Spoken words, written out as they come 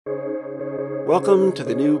Welcome to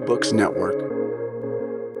the New Books Network.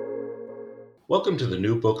 Welcome to the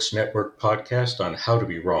New Books Network podcast on how to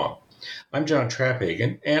be wrong. I'm John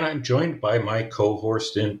Traphagen, and I'm joined by my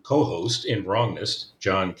co-host in wrongness,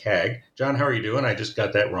 John Cagg. John, how are you doing? I just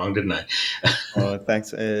got that wrong, didn't I?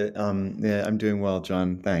 Thanks. Yeah, I'm doing well,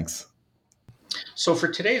 John. Thanks. So for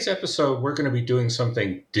today's episode, we're going to be doing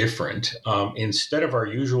something different. Instead of our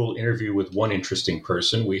usual interview with one interesting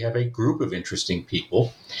person, we have a group of interesting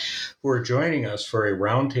people who are joining us for a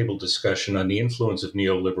roundtable discussion on the influence of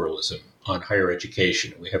neoliberalism on higher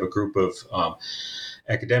education. We have a group of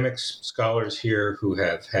academics, scholars here who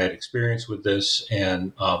have had experience with this,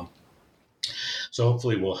 and so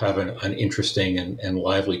hopefully we'll have an interesting and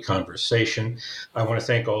lively conversation. I want to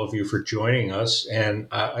thank all of you for joining us, and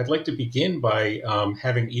I'd like to begin by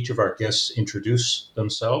having each of our guests introduce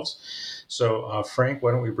themselves. So Frank,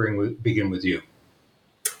 why don't we begin with you?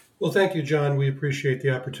 Well, thank you, John. We appreciate the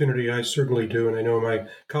opportunity. I certainly do, and I know my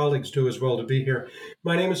colleagues do as well, to be here.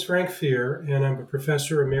 My name is Frank Feer, and I'm a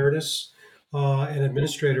professor emeritus and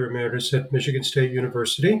administrator emeritus at Michigan State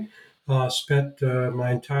University. Spent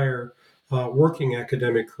my entire working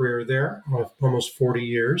academic career there, almost 40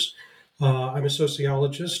 years. I'm a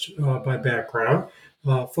sociologist by background,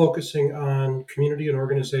 focusing on community and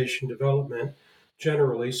organization development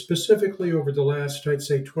generally, specifically over the last, I'd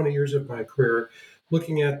say, 20 years of my career,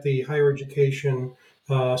 looking at the higher education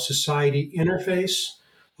society interface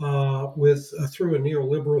through a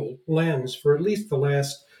neoliberal lens for at least the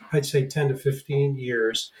last, I'd say, 10 to 15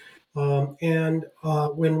 years. When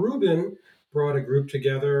Rubin brought a group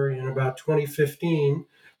together in about 2015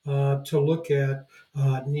 to look at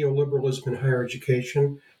neoliberalism in higher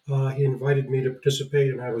education, he invited me to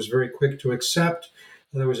participate, and I was very quick to accept.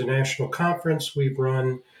 There was a national conference. We've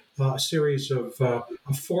run a series of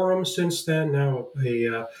forums since then, now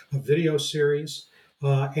a video series.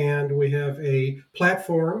 And we have a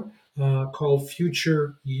platform called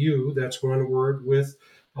Future U, that's one word, with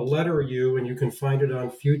a letter U, and you can find it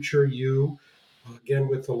on Future U, again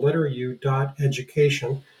with the letter U,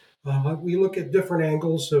 .education. We look at different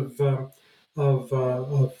angles of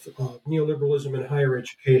neoliberalism in higher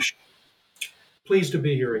education. Pleased to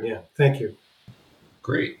be here again. Thank you.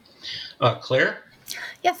 Great. Claire?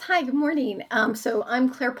 Yes, hi, good morning. So I'm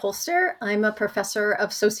Claire Polster. I'm a professor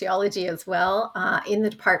of sociology as well in the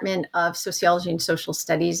Department of Sociology and Social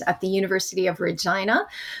Studies at the University of Regina,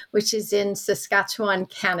 which is in Saskatchewan,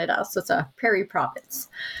 Canada. So it's a prairie province.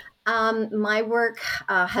 My work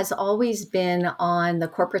has always been on the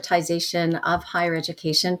corporatization of higher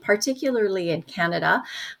education, particularly in Canada,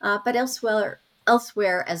 but elsewhere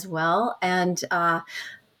as well. And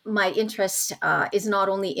my interest is not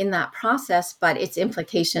only in that process, but its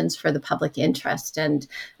implications for the public interest. And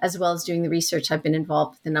as well as doing the research, I've been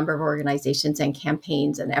involved with a number of organizations and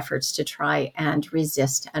campaigns and efforts to try and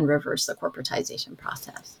resist and reverse the corporatization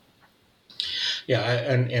process. Yeah,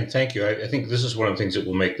 and thank you. I think this is one of the things that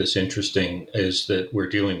will make this interesting is that we're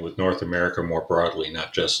dealing with North America more broadly,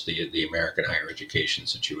 not just the American higher education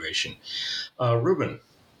situation. Ruben.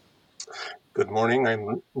 Good morning.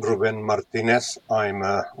 I'm Ruben Martinez. I'm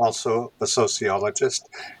also a sociologist,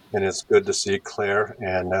 and it's good to see Claire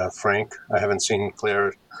and Frank. I haven't seen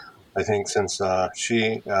Claire, I think, since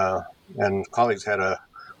she and colleagues had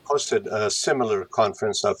hosted a similar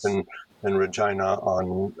conference up in Regina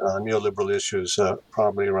on neoliberal issues,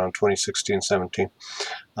 probably around 2016-17.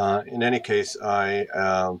 In any case,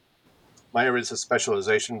 my areas of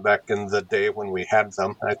specialization back in the day when we had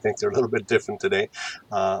them, I think they're a little bit different today,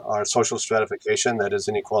 are social stratification, that is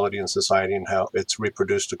inequality in society and how it's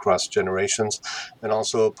reproduced across generations, and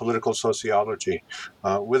also political sociology.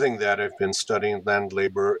 Within that, I've been studying land,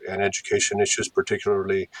 labor, and education issues,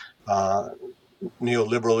 particularly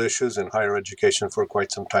neoliberal issues in higher education for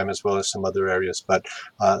quite some time, as well as some other areas. But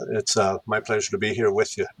it's my pleasure to be here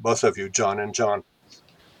with you, both of you, John and John.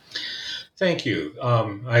 Thank you.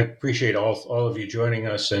 I appreciate all of you joining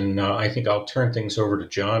us, and I think I'll turn things over to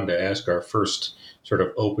John to ask our first sort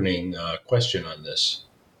of opening question on this.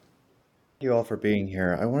 Thank you all for being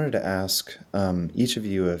here. I wanted to ask, each of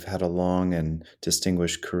you have had a long and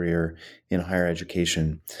distinguished career in higher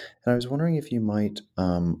education, and I was wondering if you might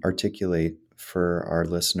articulate for our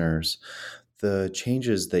listeners the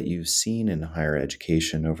changes that you've seen in higher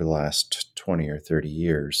education over the last 20 or 30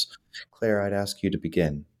 years. Claire, I'd ask you to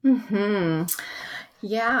begin. Mm-hmm.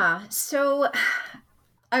 Yeah. So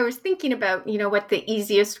I was thinking about, what the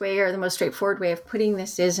easiest way or the most straightforward way of putting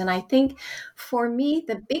this is. And I think for me,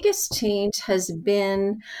 the biggest change has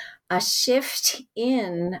been a shift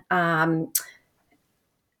in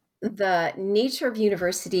the nature of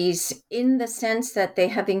universities in the sense that they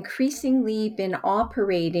have increasingly been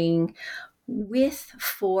operating with,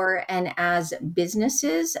 for, and as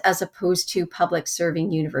businesses as opposed to public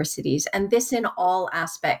serving universities, and this in all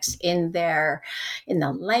aspects, in the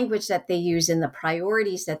language that they use, in the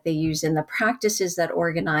priorities that they use, in the practices that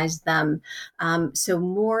organize them. So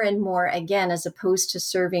more and more, again, as opposed to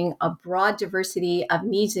serving a broad diversity of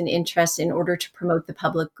needs and interests in order to promote the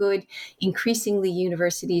public good, increasingly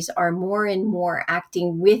universities are more and more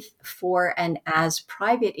acting with, for, and as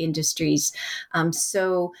private industries.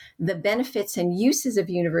 So the benefits and uses of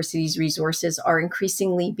universities' resources are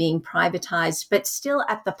increasingly being privatized, but still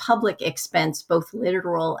at the public expense, both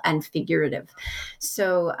literal and figurative.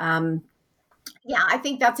 So, yeah, I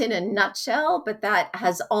think that's in a nutshell, but that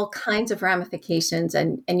has all kinds of ramifications,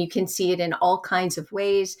 and you can see it in all kinds of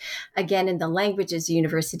ways. Again, in the languages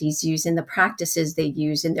universities use, in the practices they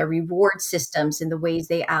use, in their reward systems, in the ways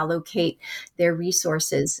they allocate their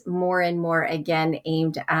resources, more and more, again,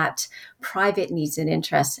 aimed at private needs and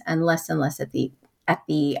interests, and less at the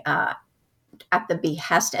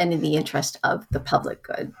behest and in the interest of the public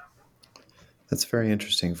good. That's very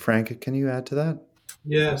interesting. Frank, can you add to that?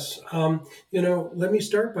 Yes. Let me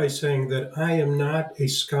start by saying that I am not a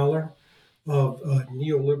scholar of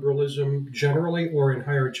neoliberalism generally or in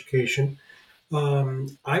higher education.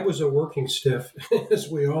 I was a working stiff, as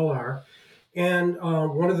we all are. And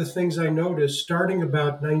one of the things I noticed starting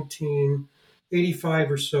about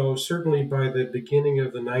 1985 or so, certainly by the beginning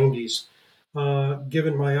of the 90s,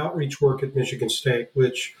 given my outreach work at Michigan State,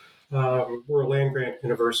 which we're a land-grant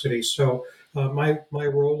university. So my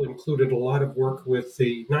role included a lot of work with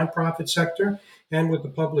the nonprofit sector and with the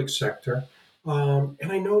public sector. And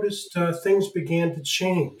I noticed things began to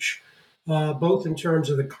change, both in terms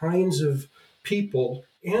of the kinds of people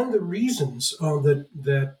and the reasons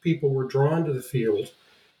that people were drawn to the field,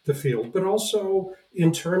 but also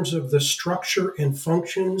in terms of the structure and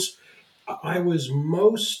functions. I was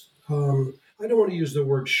most, I don't want to use the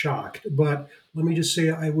word shocked, but let me just say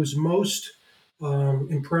I was most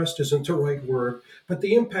impressed isn't the right word, but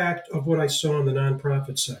the impact of what I saw in the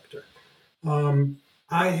nonprofit sector.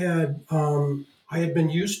 I had been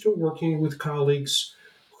used to working with colleagues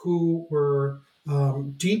who were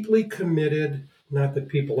deeply committed, not that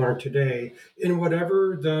people aren't today, in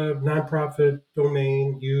whatever the nonprofit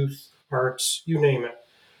domain, youth, arts, you name it.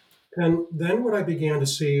 And then what I began to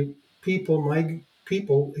see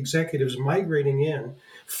executives migrating in.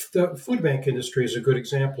 The food bank industry is a good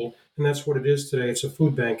example, and that's what it is today. It's a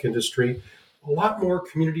food bank industry. A lot more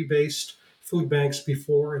community-based food banks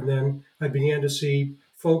before, and then I began to see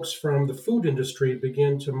folks from the food industry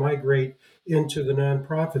begin to migrate into the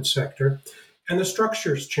nonprofit sector, and the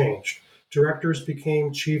structures changed. Directors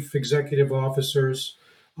became chief executive officers.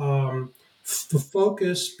 The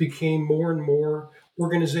focus became more and more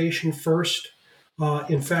organization first.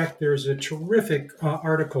 In fact, there's a terrific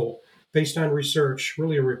article based on research,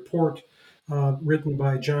 really a report written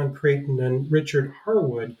by John Creighton and Richard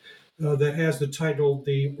Harwood that has the title,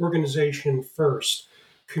 The Organization First.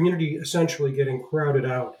 Community essentially getting crowded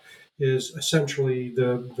out is essentially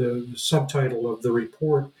the subtitle of the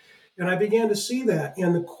report. And I began to see that.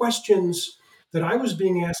 And the questions that I was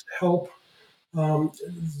being asked to help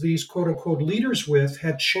these quote unquote leaders with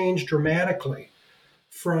had changed dramatically,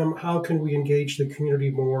 from how can we engage the community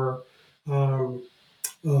more,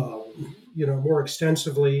 more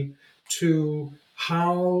extensively, to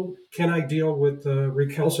how can I deal with the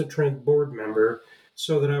recalcitrant board member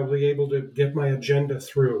so that I will be able to get my agenda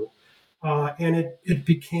through. And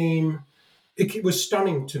it was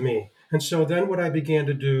stunning to me. And so then what I began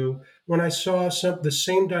to do when I saw the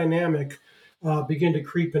same dynamic begin to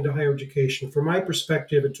creep into higher education, from my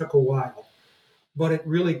perspective, it took a while, but it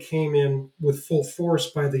really came in with full force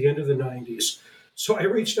by the end of the 90s. So I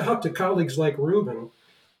reached out to colleagues like Ruben,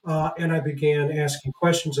 and I began asking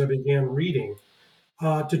questions. I began reading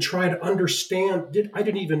to try to understand. I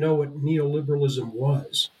didn't even know what neoliberalism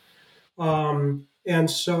was. And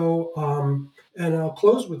I'll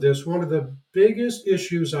close with this. One of the biggest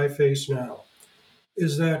issues I face now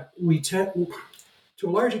is that to a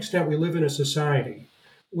large extent, we live in a society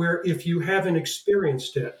where if you haven't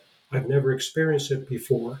experienced it, I've never experienced it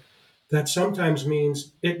before, that sometimes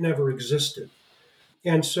means it never existed.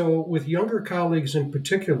 And so with younger colleagues in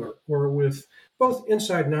particular, or with both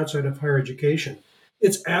inside and outside of higher education,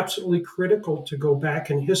 it's absolutely critical to go back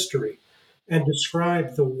in history and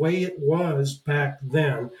describe the way it was back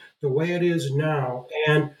then, the way it is now,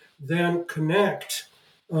 and then connect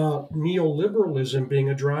neoliberalism being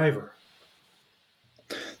a driver.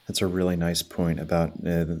 That's a really nice point about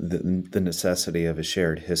the necessity of a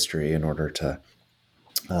shared history in order to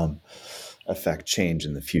um, affect change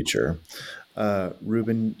in the future.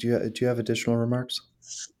 Ruben, do you have additional remarks?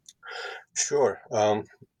 Sure.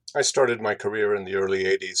 I started my career in the early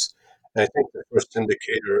 80s. And I think the first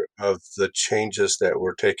indicator of the changes that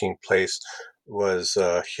were taking place was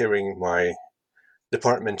hearing my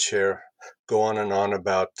department chair go on and on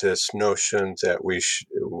about this notion that we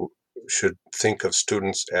should think of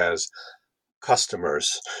students as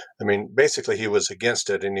customers. I mean, basically, he was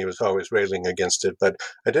against it, and he was always railing against it. But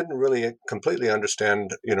I didn't really completely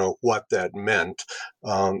understand, what that meant,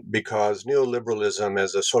 because neoliberalism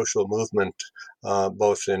as a social movement,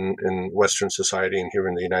 both in Western society and here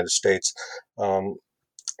in the United States,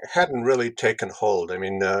 hadn't really taken hold. I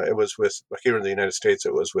mean, it was here in the United States,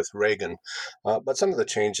 it was with Reagan. But some of the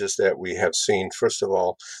changes that we have seen, first of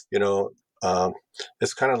all,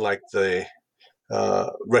 it's kind of like the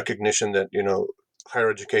recognition that higher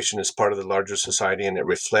education is part of the larger society and it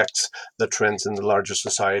reflects the trends in the larger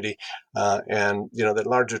society, and that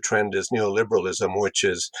larger trend is neoliberalism, which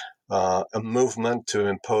is a movement to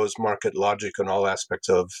impose market logic on all aspects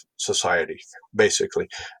of society, basically.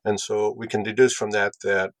 And so we can deduce from that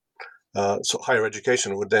so higher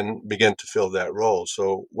education would then begin to fill that role.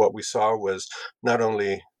 So what we saw was not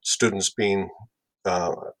only students being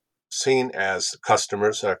seen as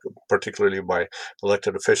customers, particularly by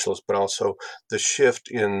elected officials, but also the shift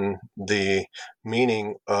in the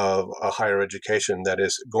meaning of a higher education, that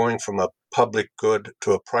is going from a public good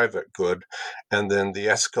to a private good, and then the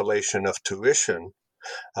escalation of tuition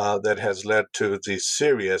that has led to the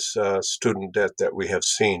serious student debt that we have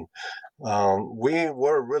seen. We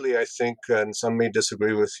were really, I think, and some may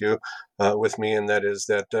disagree with me, and that is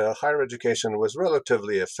that higher education was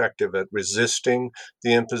relatively effective at resisting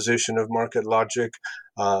the imposition of market logic.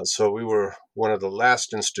 So we were one of the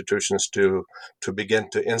last institutions to begin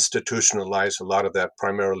to institutionalize a lot of that,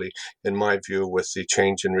 primarily, in my view, with the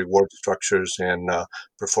change in reward structures and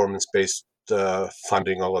performance-based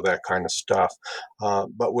funding, all of that kind of stuff.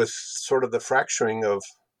 But with sort of the fracturing of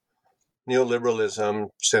neoliberalism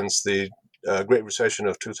since the Great Recession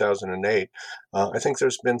of 2008, I think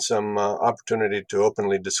there's been some opportunity to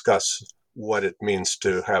openly discuss what it means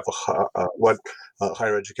to have what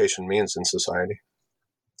higher education means in society.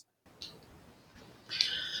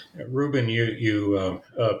 Ruben, you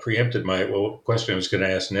preempted my question I was going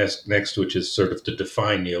to ask next, which is sort of to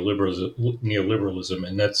define neoliberalism,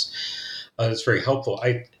 and that's very helpful.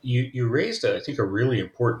 You raised, I think, a really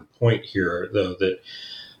important point here, though, that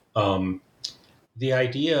the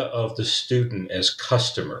idea of the student as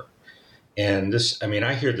customer, and this, I mean,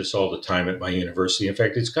 I hear this all the time at my university. In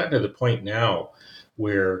fact, it's gotten to the point now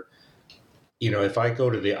where, if I go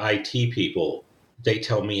to the IT people, they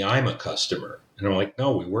tell me I'm a customer. And I'm like,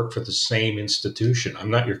 no, we work for the same institution. I'm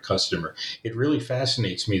not your customer. It really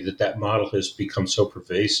fascinates me that model has become so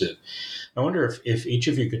pervasive. I wonder if each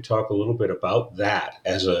of you could talk a little bit about that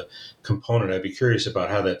as a component. I'd be curious about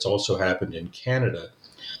how that's also happened in Canada.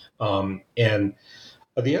 And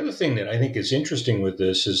the other thing that I think is interesting with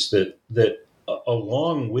this is that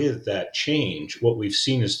along with that change, what we've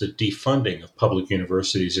seen is the defunding of public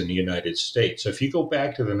universities in the United States. So if you go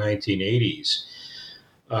back to the 1980s,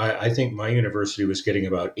 I think my university was getting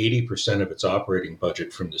about 80% of its operating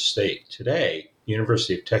budget from the state. Today,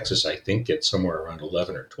 University of Texas, I think, gets somewhere around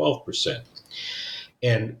 11 or 12%.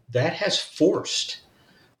 And that has forced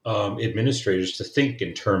administrators to think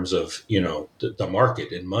in terms of, the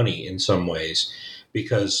market and money in some ways,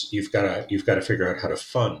 because you've got to figure out how to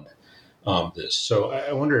fund this. So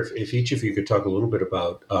I wonder if each of you could talk a little bit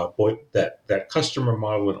about that customer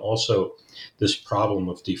model and also this problem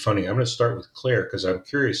of defunding. I'm going to start with Claire, because I'm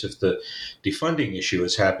curious if the defunding issue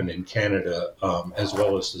has happened in Canada as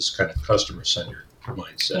well as this kind of customer-centered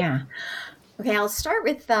mindset. Yeah. Okay, I'll start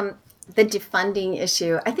with the defunding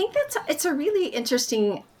issue. I think it's a really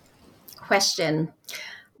interesting question.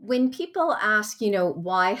 When people ask,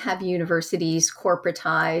 why have universities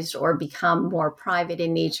corporatized or become more private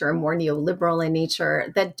in nature, more neoliberal in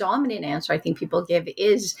nature, the dominant answer I think people give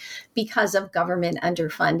is because of government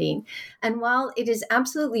underfunding. And while it is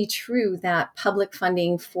absolutely true that public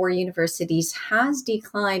funding for universities has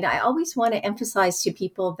declined, I always want to emphasize to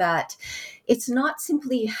people that it's not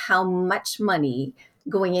simply how much money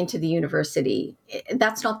going into the university.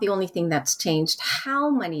 That's not the only thing that's changed. How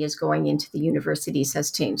money is going into the universities has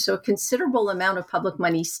changed. So a considerable amount of public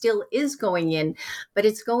money still is going in, but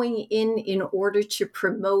it's going in order to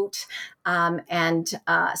promote and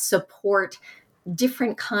support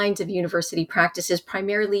different kinds of university practices,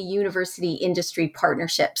 primarily university industry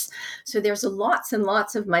partnerships. So there's lots and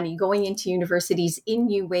lots of money going into universities in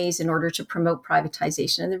new ways in order to promote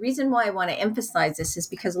privatization. And the reason why I want to emphasize this is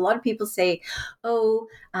because a lot of people say,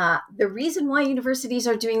 the reason why universities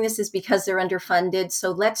are doing this is because they're underfunded. So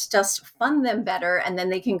let's just fund them better, and then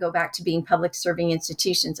they can go back to being public serving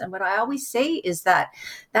institutions. And what I always say is that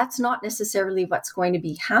that's not necessarily what's going to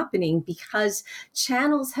be happening, because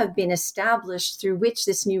channels have been established through which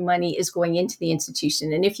this new money is going into the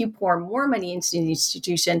institution. And if you pour more money into the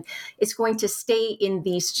institution, it's going to stay in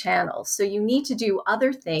these channels. So you need to do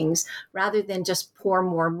other things rather than just pour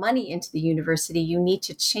more money into the university. You need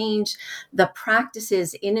to change the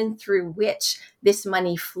practices in and through which this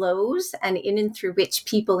money flows, and in and through which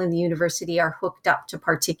people in the university are hooked up to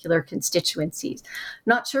particular constituencies.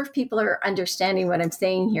 Not sure if people are understanding what I'm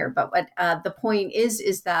saying here, but what the point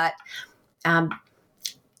is that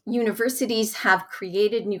universities have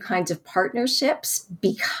created new kinds of partnerships,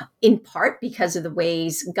 in part because of the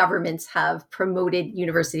ways governments have promoted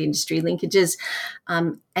university industry linkages.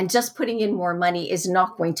 And just putting in more money is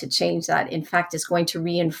not going to change that. In fact, it's going to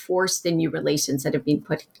reinforce the new relations that have been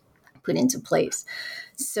put into place.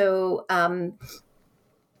 So I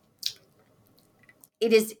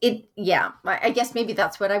guess maybe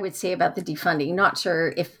that's what I would say about the defunding. Not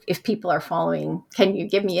sure if people are following. Can you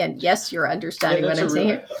give me a yes, you're understanding what I'm saying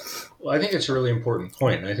here? Well, I think it's a really important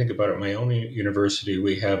point. I think about it at my own university.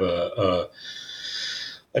 We have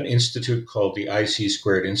an institute called the IC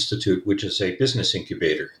Squared Institute, which is a business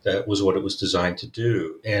incubator. That was what it was designed to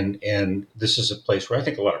do. And this is a place where I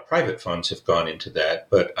think a lot of private funds have gone into that,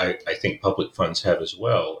 but I think public funds have as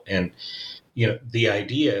well. And, the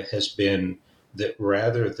idea has been that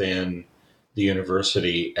rather than the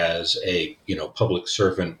university as a public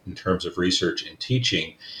servant in terms of research and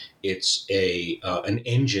teaching, it's an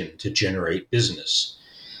engine to generate business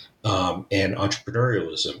and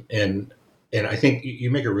entrepreneurialism. And I think you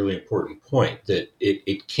make a really important point that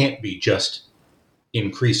it can't be just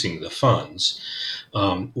increasing the funds.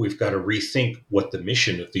 We've got to rethink what the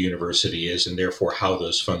mission of the university is, and therefore how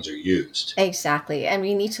those funds are used. Exactly. And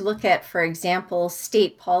we need to look at, for example,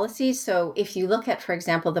 state policies. So if you look at, for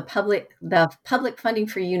example, the public funding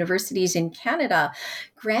for universities in Canada,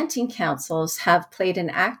 granting councils have played an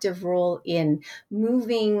active role in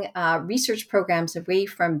moving research programs away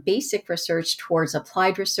from basic research towards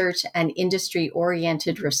applied research and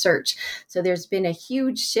industry-oriented research. So there's been a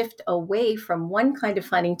huge shift away from one kind of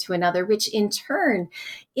funding to another, which in turn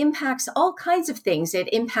impacts all kinds of things. It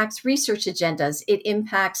impacts research agendas. It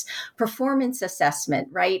impacts performance assessment,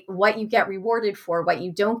 right? What you get rewarded for, what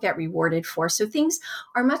you don't get rewarded for. So things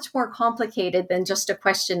are much more complicated than just a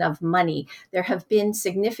question of money. There have been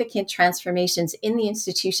significant transformations in the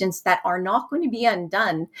institutions that are not going to be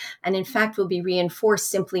undone, and in fact will be reinforced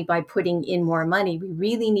simply by putting in more money. We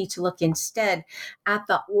really need to look instead at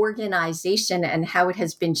the organization and how it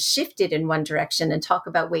has been shifted in one direction and talk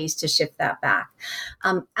about ways to shift that back.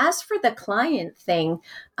 As for the client thing,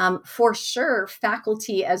 for sure,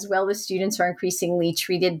 faculty as well as students are increasingly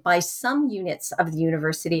treated by some units of the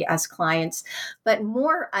university as clients, but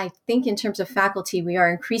more, I think, in terms of faculty, we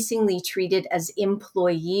are increasingly treated as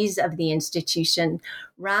employees of the institution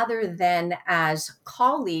rather than as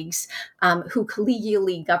colleagues who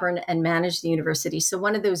collegially govern and manage the university. So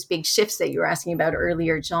one of those big shifts that you were asking about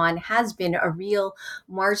earlier, John, has been a real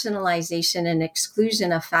marginalization and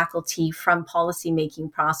exclusion of faculty from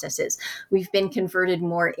policymaking processes. We've been converted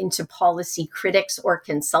more into policy critics or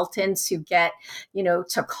consultants who get,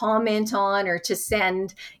 to comment on or to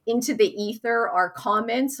send into the ether our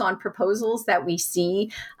comments on proposals that we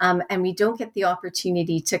see. And we don't get the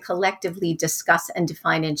opportunity to collectively discuss and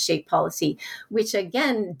define and shape policy, which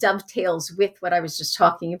again dovetails with what I was just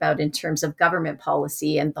talking about in terms of government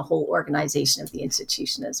policy and the whole organization of the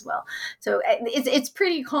institution as well. So it's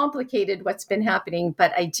pretty complicated what's been happening,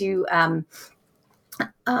 but I do, I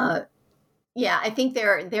think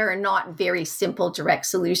there are not very simple, direct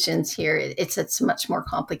solutions here. It's a much more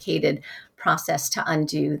complicated process to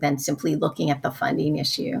undo than simply looking at the funding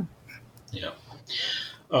issue. Yeah.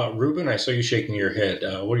 Ruben, I saw you shaking your head.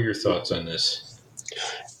 What are your thoughts on this?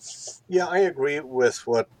 Yeah, I agree with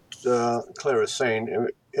what Claire is saying.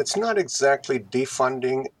 It's not exactly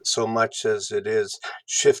defunding so much as it is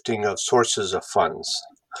shifting of sources of funds.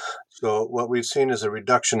 So what we've seen is a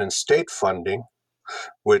reduction in state funding,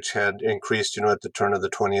 which had increased, at the turn of the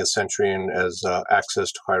 20th century, and as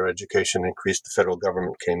access to higher education increased, the federal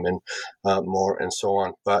government came in more and so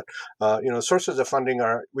on. But, sources of funding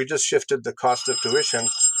we just shifted the cost of tuition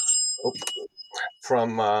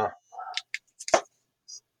from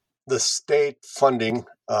the state funding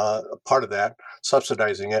part of that,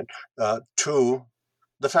 subsidizing it to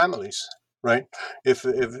the families, right?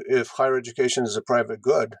 If higher education is a private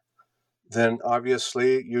good, then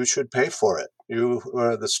obviously you should pay for it. You,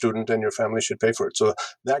 or the student and your family, should pay for it. So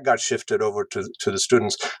that got shifted over to the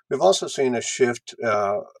students. We've also seen a shift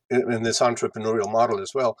in this entrepreneurial model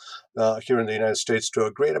as well here in the United States to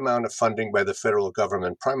a great amount of funding by the federal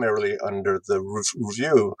government, primarily under the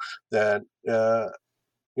view that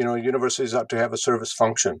universities ought to have a service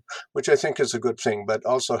function, which I think is a good thing, but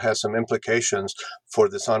also has some implications for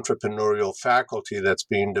this entrepreneurial faculty that's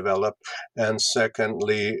being developed, and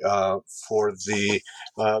secondly, for the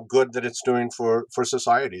good that it's doing for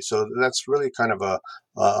society. So that's really kind of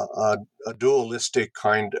a dualistic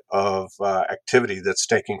kind of activity that's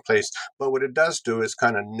taking place. But what it does do is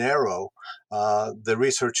kind of narrow the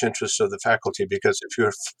research interests of the faculty, because if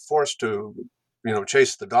you're forced to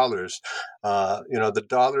chase the dollars, the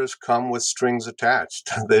dollars come with strings attached.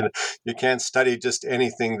 Then you can't study just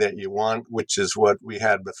anything that you want, which is what we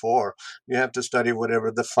had before. You have to study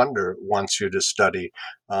whatever the funder wants you to study.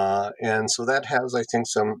 And so that has, I think,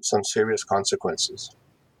 some serious consequences.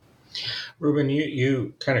 Ruben,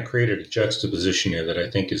 you kind of created a juxtaposition here that I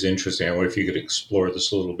think is interesting. I wonder if you could explore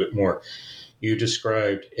this a little bit more. You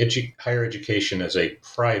described higher education as a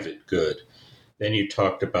private good. Then you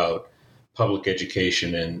talked about public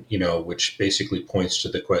education, and which basically points to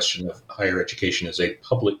the question of higher education as a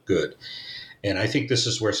public good. And I think this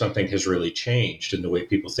is where something has really changed in the way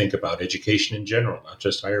people think about education in general, not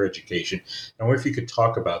just higher education. I wonder if you could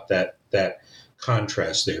talk about that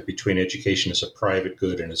contrast there between education as a private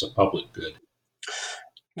good and as a public good.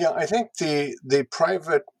 Yeah, I think the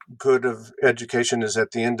private good of education is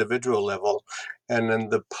at the individual level, and then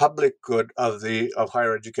the public good of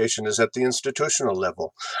higher education is at the institutional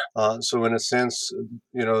level. So in a sense,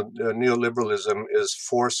 neoliberalism is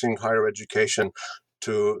forcing higher education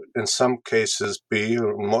to, in some cases,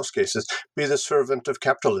 or in most cases, be the servant of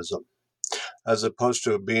capitalism, as opposed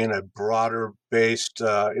to being a broader-based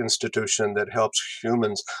institution that helps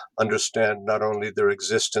humans understand not only their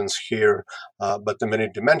existence here, but the many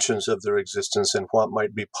dimensions of their existence and what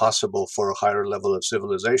might be possible for a higher level of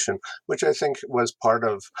civilization, which I think was part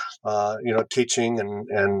of, teaching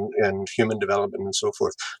and human development and so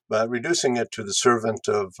forth. But reducing it to the servant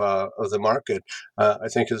of the market, I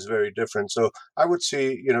think, is very different. So I would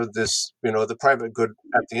see, the private good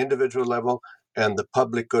at the individual level, and the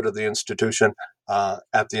public good of the institution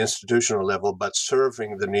at the institutional level, but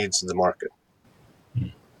serving the needs of the market.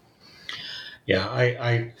 Yeah,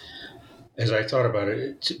 I as I thought about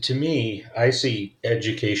it, to me, I see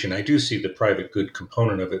education, I do see the private good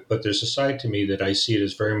component of it, but there's a side to me that I see it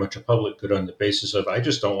as very much a public good on the basis of I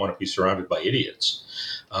just don't want to be surrounded by idiots.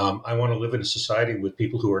 I want to live in a society with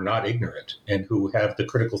people who are not ignorant and who have the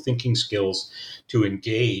critical thinking skills to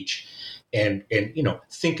engage and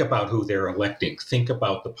think about who they're electing, think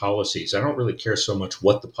about the policies. I don't really care so much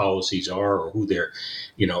what the policies are or who they're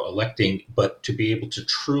electing, but to be able to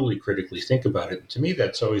truly critically think about it. And to me,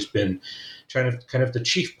 that's always been kind of the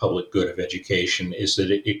chief public good of education, is that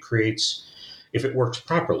it creates, if it works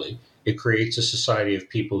properly, it creates a society of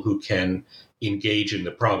people who can engage in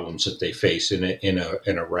the problems that they face in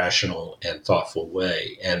a rational and thoughtful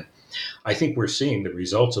way. And I think we're seeing the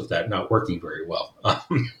results of that not working very well.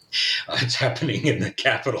 It's happening in the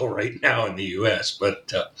Capitol right now in the U.S.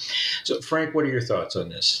 But so, Frank, what are your thoughts on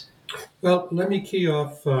this? Well, let me key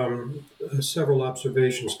off several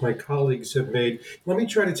observations my colleagues have made. Let me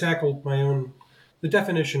try to tackle the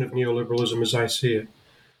definition of neoliberalism as I see it.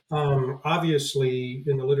 Obviously,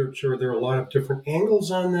 in the literature, there are a lot of different angles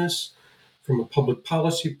on this from a public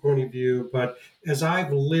policy point of view, but as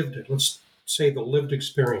I've lived it, let's say the lived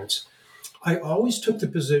experience, I always took the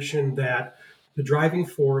position that the driving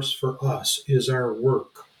force for us is our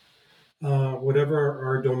work. Whatever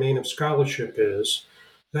our domain of scholarship is,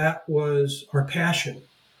 that was our passion.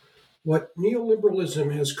 What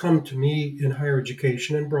neoliberalism has come to me in higher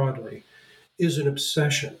education and broadly is an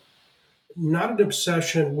obsession. Not an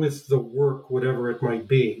obsession with the work, whatever it might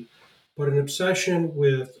be, but an obsession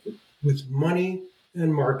with money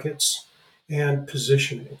and markets and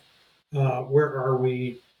positioning. Where are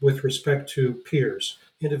we with respect to peers,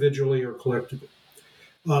 individually or collectively?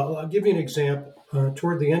 I'll give you an example.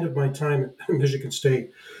 Toward the end of my time at Michigan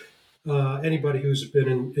State, anybody who's been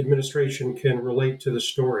in administration can relate to the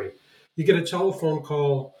story. You get a telephone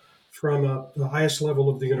call from the highest level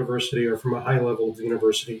of the university or from a high level of the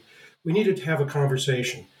university. We needed to have a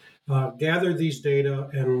conversation. Gather these data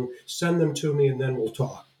and send them to me, and then we'll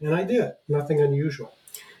talk. And I did, nothing unusual.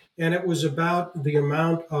 And it was about the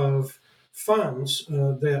amount of funds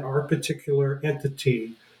that our particular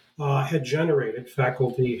entity had generated,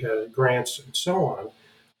 faculty had grants and so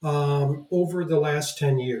on, over the last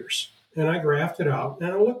 10 years. And I graphed it out, and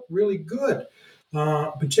it looked really good,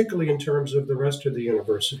 particularly in terms of the rest of the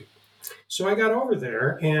university. So I got over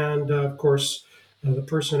there, and of course, the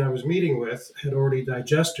person I was meeting with had already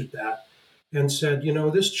digested that and said,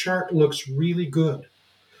 this chart looks really good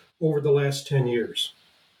over the last 10 years.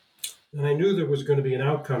 And I knew there was going to be an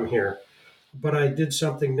outcome here, but I did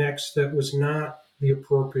something next that was not the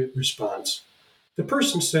appropriate response. The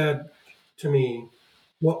person said to me,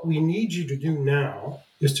 what we need you to do now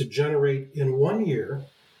is to generate in 1 year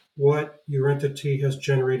what your entity has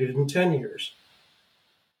generated in 10 years.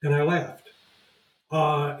 And I laughed.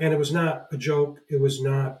 And it was not a joke. It was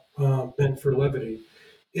not meant for levity.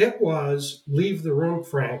 It was, leave the room,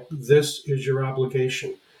 Frank. This is your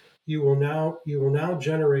obligation. You will now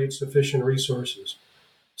generate sufficient resources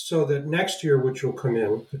so that next year, which will come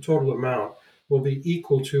in, the total amount will be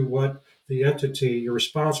equal to what the entity you're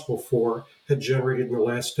responsible for had generated in the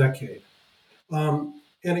last decade. And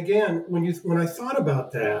again, when I thought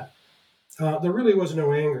about that, there really was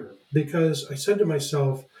no anger, because I said to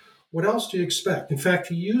myself, what else do you expect? In fact,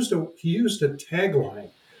 he used a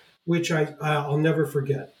tagline, which I'll never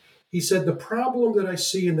forget. He said, the problem that I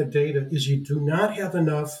see in the data is you do not have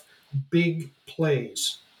enough big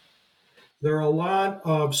plays. There are a lot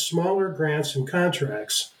of smaller grants and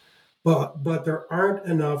contracts, but there aren't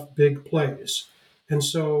enough big plays. And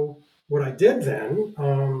so what I did then,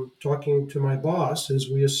 talking to my boss, is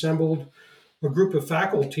we assembled a group of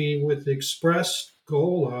faculty with the express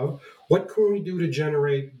goal of what can we do to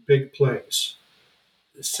generate big plays.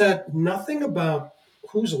 It said nothing about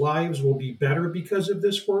whose lives will be better because of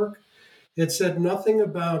this work. It said nothing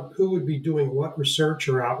about who would be doing what research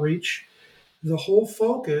or outreach. The whole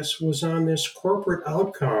focus was on this corporate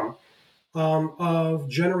outcome of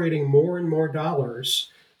generating more and more dollars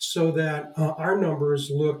so that our numbers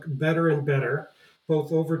look better and better,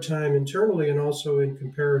 both over time internally and also in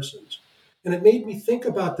comparisons. And it made me think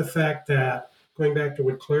about the fact that, going back to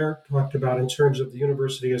what Claire talked about in terms of the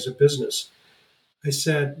university as a business, I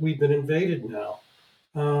said, we've been invaded now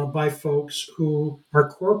by folks who are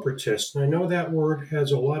corporatists. And I know that word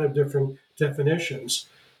has a lot of different definitions,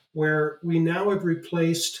 where we now have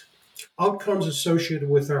replaced outcomes associated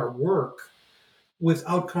with our work with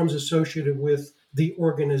outcomes associated with the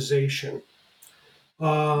organization.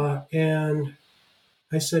 And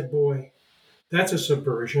I said, boy, that's a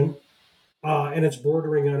subversion. And it's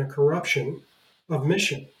bordering on a corruption of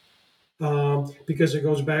mission. Because it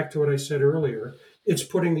goes back to what I said earlier. It's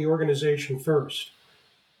putting the organization first.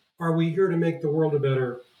 Are we here to make the world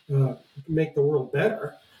better,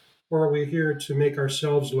 or are we here to make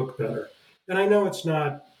ourselves look better? And I know it's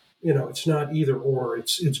not either or.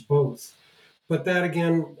 It's both. But that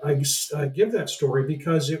again, I give that story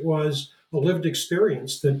because it was a lived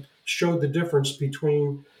experience that showed the difference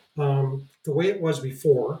between the way it was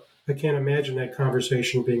before. I can't imagine that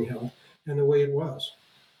conversation being held, and the way it was.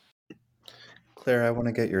 Claire, I want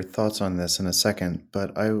to get your thoughts on this in a second,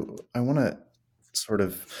 but I want to sort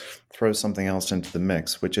of throw something else into the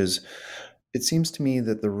mix, which is, it seems to me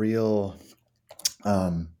that the real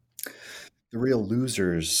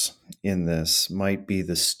losers in this might be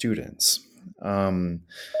the students,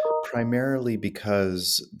 primarily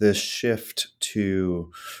because this shift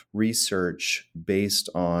to research based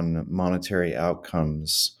on monetary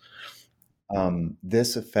outcomes,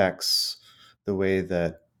 this affects the way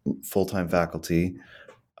that full-time faculty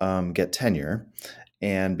get tenure,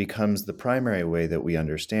 and becomes the primary way that we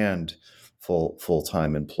understand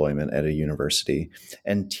full-time employment at a university,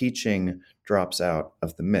 and teaching drops out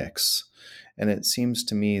of the mix. And it seems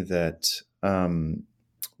to me that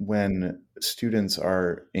when students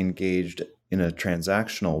are engaged in a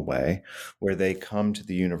transactional way, where they come to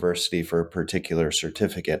the university for a particular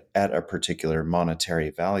certificate at a particular monetary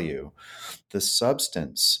value, the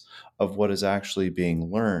substance of what is actually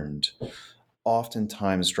being learned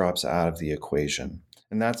oftentimes drops out of the equation.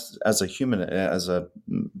 And that's, as a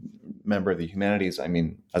member of the humanities, I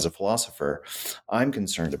mean, as a philosopher, I'm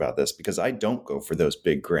concerned about this because I don't go for those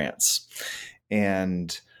big grants.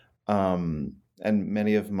 And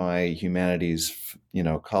many of my humanities,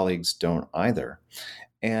 colleagues don't either.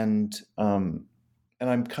 And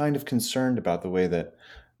I'm kind of concerned about the way that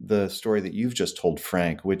the story that you've just told,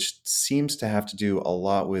 Frank, which seems to have to do a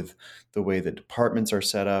lot with the way that departments are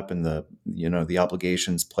set up and the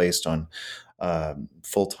obligations placed on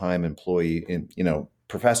full-time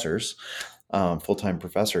professors, full-time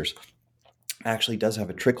professors, actually does have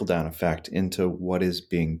a trickle-down effect into what is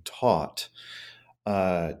being taught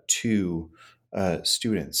to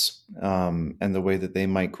students and the way that they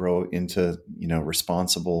might grow into,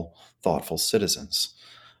 responsible, thoughtful citizens,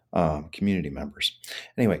 community members.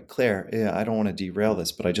 Anyway, Claire, I don't want to derail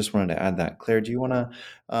this, but I just wanted to add that. Claire, do you want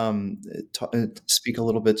to speak a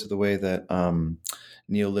little bit to the way that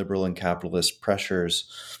neoliberal and capitalist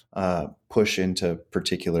pressures push into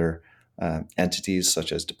particular entities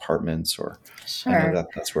such as departments, or Sure. I know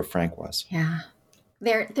that's where Frank was. Yeah.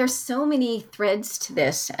 There's so many threads to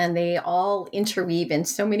this, and they all interweave in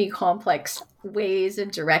so many complex ways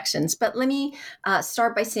and directions. But let me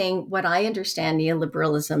start by saying what I understand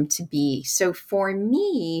neoliberalism to be. So for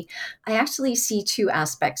me, I actually see two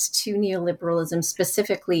aspects to neoliberalism,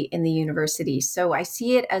 specifically in the university. So I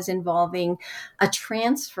see it as involving a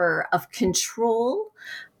transfer of control,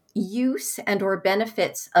 use, and or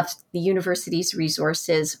benefits of the university's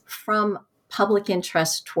resources from public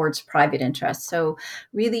interest towards private interest. So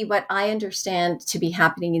really what I understand to be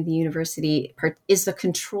happening in the university is the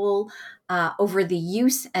control over the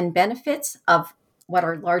use and benefits of what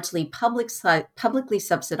are largely publicly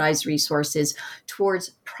subsidized resources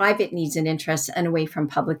towards private needs and interests and away from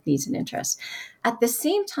public needs and interests. At the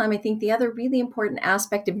same time, I think the other really important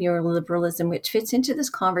aspect of neoliberalism, which fits into this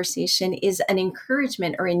conversation, is an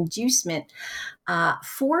encouragement or inducement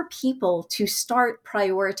for people to start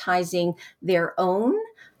prioritizing their own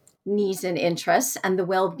needs and interests and the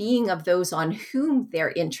well-being of those on whom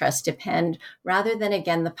their interests depend, rather than,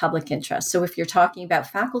 again, the public interest. So if you're talking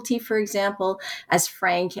about faculty, for example, as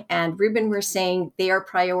Frank and Ruben were saying, they are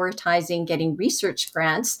prioritizing getting research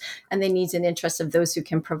grants and the needs and interests of those who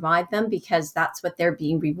can provide them, because that's what they're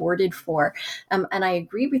being rewarded for. And I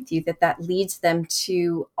agree with you that leads them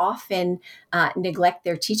to often neglect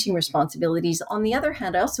their teaching responsibilities. On the other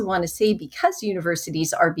hand, I also want to say, because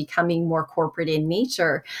universities are becoming more corporate in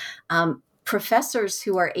nature, professors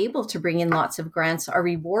who are able to bring in lots of grants are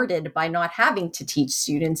rewarded by not having to teach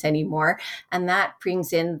students anymore. And that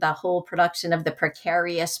brings in the whole production of the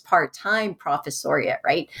precarious part-time professoriate,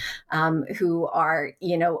 right? Who are,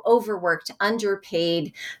 overworked,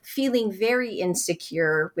 underpaid, feeling very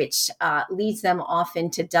insecure, which leads them often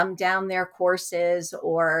to dumb down their courses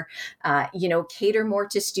or, cater more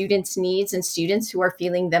to students' needs, and students who are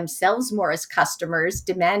feeling themselves more as customers,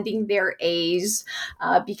 demanding their A's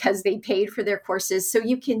because they paid for their courses. So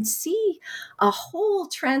you can see a whole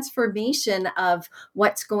transformation of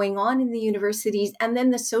what's going on in the universities and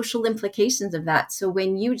then the social implications of that. So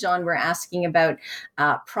when you, John, were asking about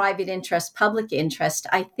private interest, public interest,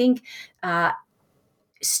 I think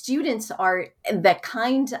students are the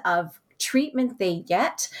kind of treatment they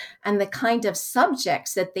get and the kind of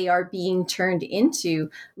subjects that they are being turned into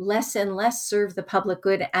less and less serve the public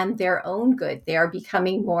good and their own good. They are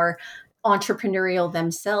becoming more entrepreneurial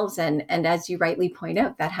themselves. And as you rightly point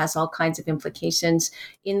out, that has all kinds of implications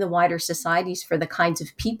in the wider societies for the kinds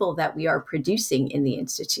of people that we are producing in the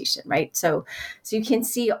institution, right? So you can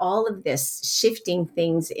see all of this shifting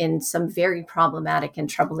things in some very problematic and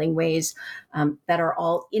troubling ways that are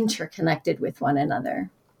all interconnected with one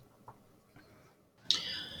another.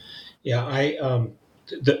 Yeah,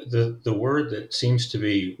 the word that seems to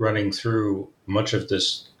be running through much of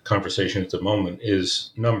this conversation at the moment is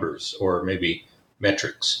numbers, or maybe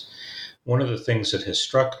metrics. One of the things that has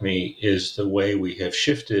struck me is the way we have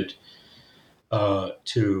shifted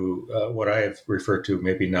to what I have referred to,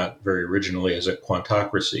 maybe not very originally, as a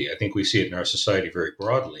quantocracy. I think we see it in our society very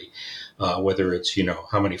broadly, whether it's,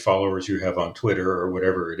 how many followers you have on Twitter or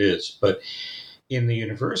whatever it is. But in the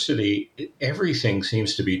university, everything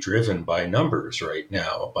seems to be driven by numbers right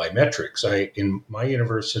now, by metrics. In my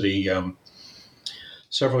university,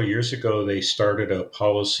 several years ago, they started a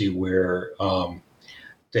policy where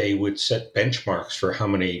they would set benchmarks for how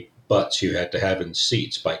many butts you had to have in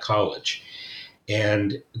seats by college.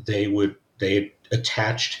 And they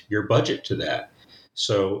attached your budget to that.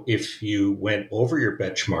 So if you went over your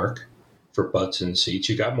benchmark for butts and seats,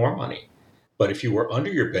 you got more money. But if you were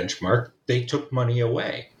under your benchmark, they took money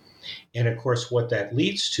away. And of course, what that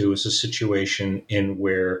leads to is a situation in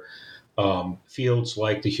where fields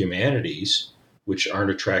like the humanities, which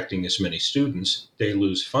aren't attracting as many students, they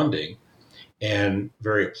lose funding. And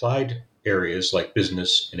very applied areas like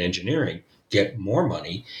business and engineering get more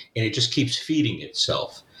money, and it just keeps feeding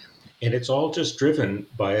itself. And it's all just driven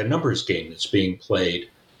by a numbers game that's being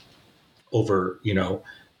played over,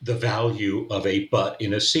 the value of a butt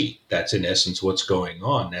in a seat. That's in essence what's going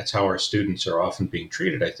on. That's how our students are often being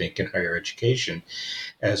treated, I think, in higher education,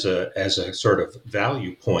 as a sort of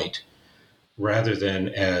value point rather than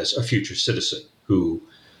as a future citizen who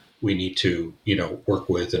we need to, work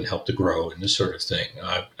with and help to grow and this sort of thing.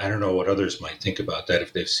 I don't know what others might think about that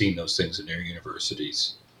if they've seen those things in their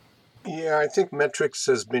universities. Yeah, I think metrics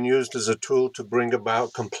has been used as a tool to bring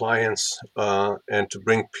about compliance and to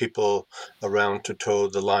bring people around to toe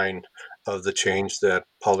the line of the change that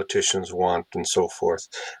politicians want and so forth.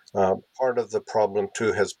 Part of the problem,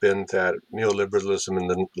 too, has been that neoliberalism in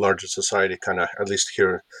the larger society kind of, at least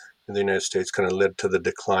here in the United States, kind of led to the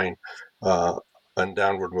decline and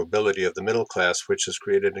downward mobility of the middle class, which has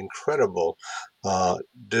created incredible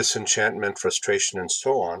disenchantment, frustration, and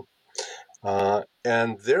so on.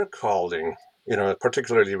 And they're calling,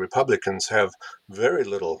 particularly Republicans have very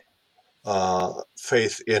little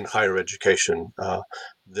faith in higher education.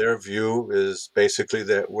 Their view is basically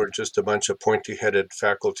that we're just a bunch of pointy-headed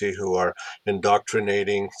faculty who are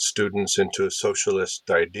indoctrinating students into socialist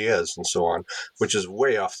ideas and so on, which is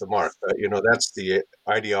way off the mark. That's the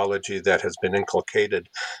ideology that has been inculcated.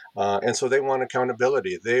 And so they want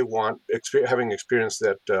accountability. They want, having experienced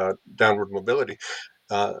that downward mobility,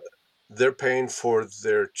 uh, they're paying for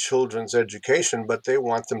their children's education, but they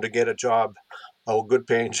want them to get a good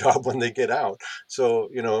paying job when they get out. So,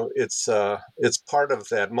 it's part of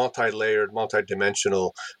that multi-layered,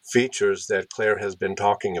 multi-dimensional features that Claire has been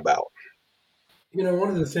talking about. One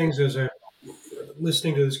of the things as I'm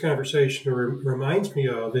listening to this conversation reminds me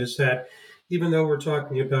of is that even though we're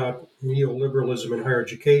talking about neoliberalism in higher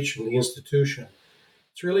education, the institution,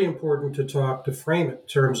 it's really important to frame it in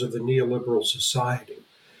terms of the neoliberal society.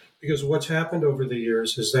 Because what's happened over the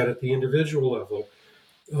years is that at the individual level,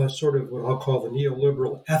 sort of what I'll call the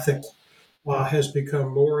neoliberal ethic has become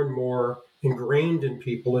more and more ingrained in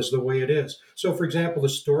people as the way it is. So, for example, the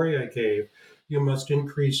story I gave, you must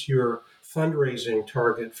increase your fundraising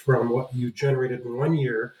target from what you generated in 1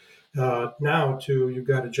 year now to you've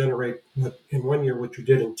got to generate in 1 year what you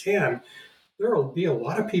did in 10. There will be a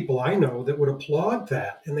lot of people I know that would applaud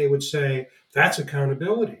that, and they would say, that's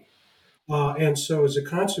accountability. And so, as a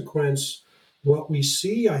consequence, what we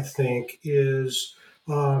see, I think, is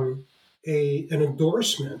an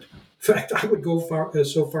endorsement. In fact, I would go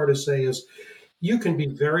so far to say is you can be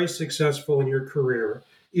very successful in your career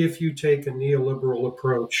if you take a neoliberal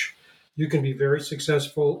approach. You can be very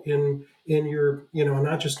successful in your,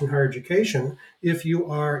 not just in higher education, if you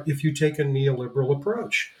take a neoliberal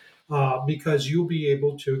approach, because you'll be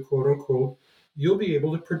able to, quote unquote, you'll be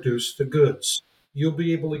able to produce the goods. You'll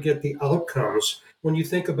be able to get the outcomes. When you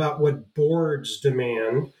think about what boards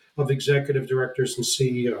demand of executive directors and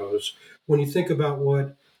CEOs, when you think about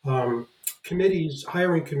what hiring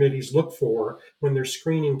committees look for when they're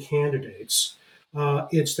screening candidates,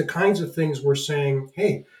 it's the kinds of things we're saying,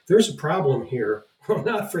 hey, there's a problem here. Well,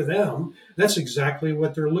 not for them. That's exactly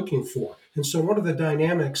what they're looking for. And so one of the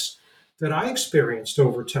dynamics that I experienced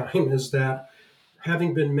over time is that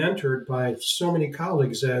having been mentored by so many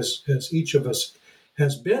colleagues as each of us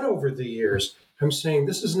has been over the years, I'm saying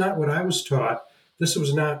this is not what I was taught. This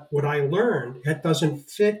was not what I learned. It doesn't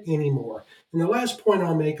fit anymore. And the last point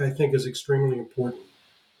I'll make, I think, is extremely important.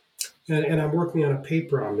 And I'm working on a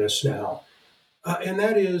paper on this now. And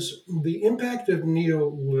that is the impact of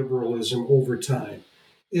neoliberalism over time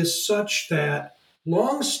is such that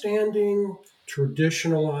longstanding,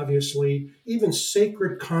 traditional, obviously, even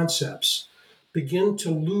sacred concepts begin to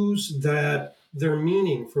lose their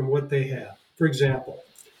meaning from what they have. For example,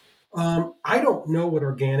 I don't know what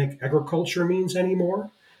organic agriculture means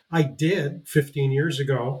anymore. I did 15 years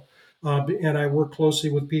ago, and I work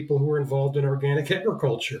closely with people who are involved in organic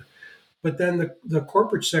agriculture. But then the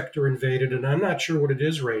corporate sector invaded, and I'm not sure what it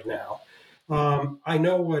is right now. I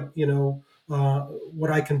know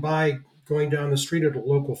what I can buy going down the street at a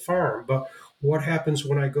local farm, but what happens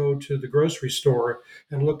when I go to the grocery store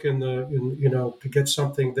and look to get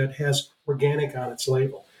something that has organic on its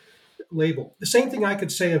label? The same thing I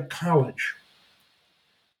could say of college.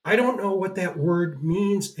 I don't know what that word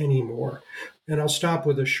means anymore. And I'll stop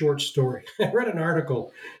with a short story. I read an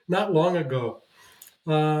article not long ago,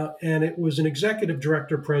 and it was an executive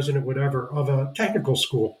director, president, whatever, of a technical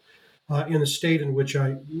school in the state in which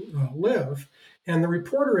I live. And the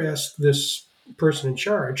reporter asked this person in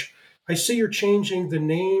charge, I see you're changing the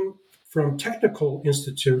name from Technical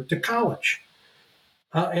Institute to college.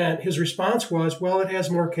 And his response was, well, it has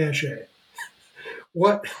more cachet.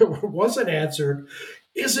 What wasn't answered,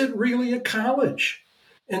 is it really a college?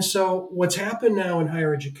 And so what's happened now in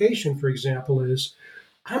higher education, for example, is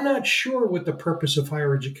I'm not sure what the purpose of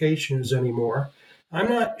higher education is anymore. I'm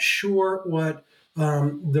not sure what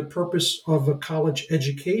the purpose of a college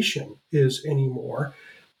education is anymore.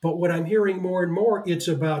 But what I'm hearing more and more, it's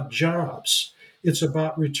about jobs. It's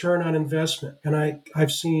about return on investment. And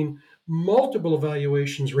I've seen multiple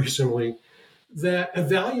evaluations recently that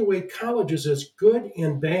evaluate colleges as good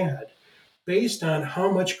and bad based on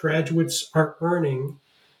how much graduates are earning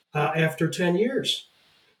after 10 years.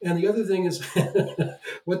 And the other thing is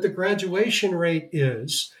what the graduation rate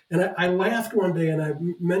is. And I laughed one day and I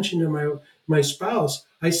mentioned to my spouse,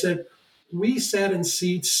 I said, we sat in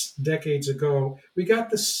seats decades ago. We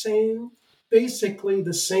got basically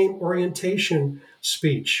the same orientation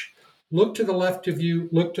speech. Look to the left of you,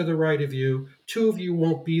 look to the right of you. Two of you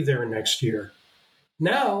won't be there next year.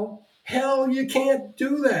 Now, hell, you can't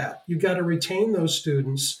do that. You've got to retain those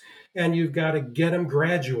students and you've got to get them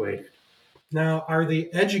graduated. Now, are they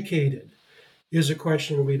educated is a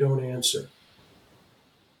question we don't answer.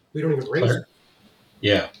 We don't even raise Claire? it.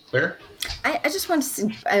 Yeah. Claire? I just want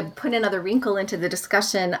to put another wrinkle into the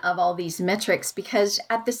discussion of all these metrics, because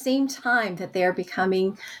at the same time that they are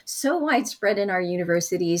becoming so widespread in our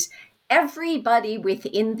universities, everybody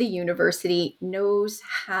within the university knows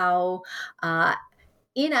how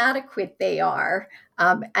inadequate they are,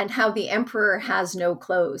 and how the emperor has no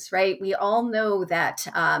clothes, right? We all know that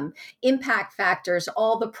impact factors,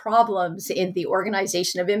 all the problems in the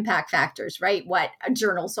organization of impact factors, right? What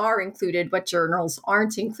journals are included, what journals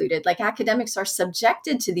aren't included. Like, academics are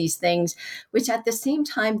subjected to these things, which at the same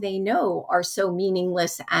time they know are so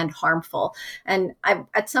meaningless and harmful. And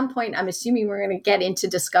at some point, I'm assuming we're going to get into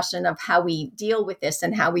discussion of how we deal with this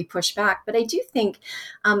and how we push back. But I do think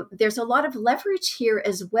there's a lot of leverage here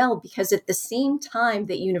as well, because at the same time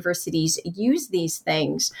that universities use these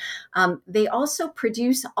things, they also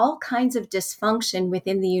produce all kinds of dysfunction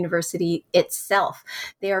within the university itself.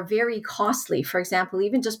 They are very costly. For example,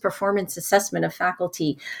 even just performance assessment of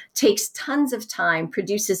faculty takes tons of time,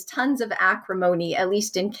 produces tons of acrimony, at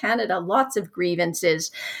least in Canada, lots of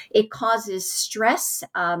grievances. It causes stress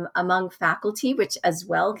among faculty, which as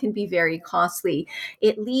well can be very costly.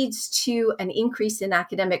 It leads to an increase in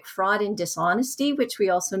academic fraud and dishonesty, which we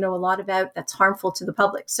also know a lot about, that's harmful to the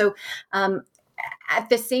public. So at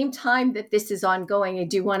the same time that this is ongoing, I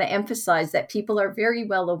do want to emphasize that people are very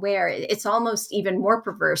well aware. It's almost even more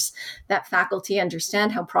perverse that faculty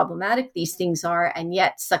understand how problematic these things are and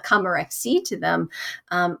yet succumb or accede to them.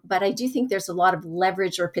 But I do think there's a lot of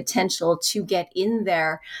leverage or potential to get in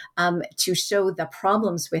there, to show the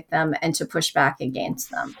problems with them and to push back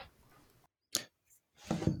against them.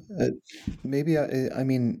 Maybe,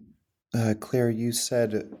 Claire, you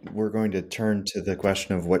said we're going to turn to the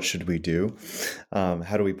question of what should we do?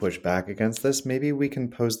 How do we push back against this? Maybe we can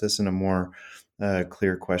pose this in a more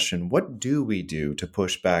clear question. What do we do to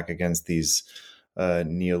push back against these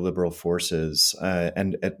neoliberal forces?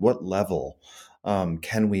 And at what level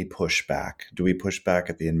can we push back? Do we push back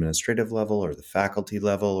at the administrative level or the faculty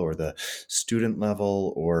level or the student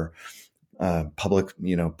level or public,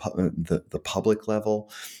 the public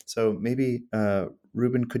level? So maybe,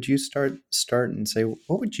 Ruben, could you start and say,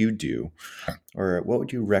 what would you do, or what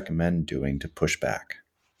would you recommend doing to push back?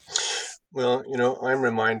 Well, I'm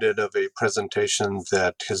reminded of a presentation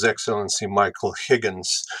that His Excellency Michael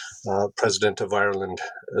Higgins, President of Ireland,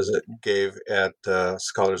 gave at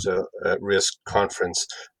Scholars at Risk conference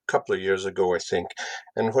a couple of years ago, I think.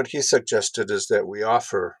 And what he suggested is that we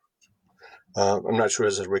offer, I'm not sure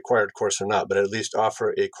as a required course or not, but at least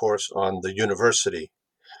offer a course on the university,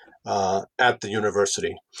 at the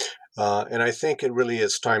university. And I think it really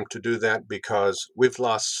is time to do that, because we've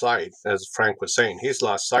lost sight, as Frank was saying, he's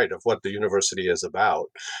lost sight of what the university is about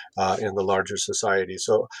in the larger society.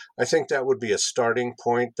 So I think that would be a starting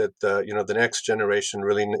point, that the next generation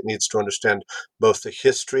really needs to understand both the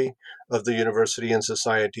history of the university in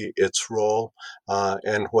society, its role,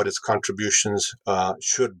 and what its contributions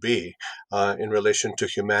should be in relation to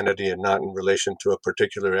humanity and not in relation to a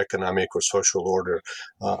particular economic or social order.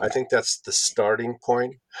 I think that's the starting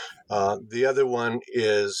point. The other one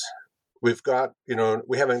is we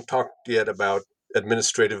haven't talked yet about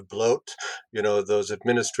administrative bloat, those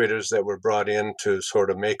administrators that were brought in to sort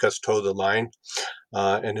of make us toe the line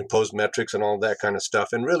and impose metrics and all that kind of stuff.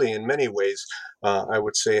 And really, in many ways, I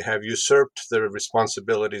would say, have usurped the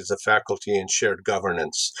responsibilities of faculty in shared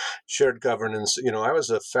governance. Shared governance, I was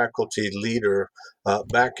a faculty leader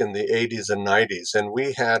back in the 80s and 90s, and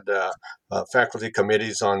we had faculty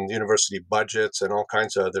committees on university budgets and all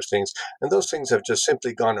kinds of other things. And those things have just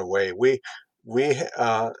simply gone away.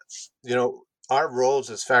 Our roles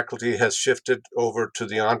as faculty has shifted over to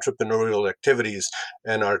the entrepreneurial activities,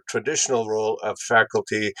 and our traditional role of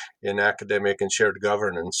faculty in academic and shared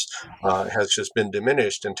governance has just been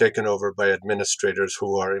diminished and taken over by administrators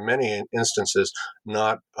who are, in many instances,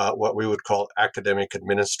 not what we would call academic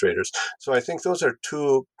administrators. So I think those are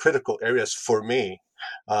two critical areas for me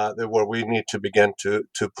where we need to begin to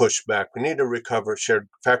push back. We need to recover shared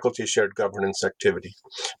governance activity.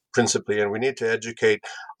 principally, and we need to educate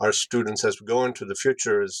our students as we go into the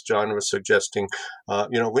future, as John was suggesting.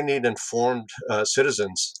 We need informed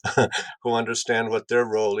citizens who understand what their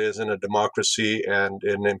role is in a democracy and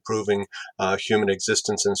in improving human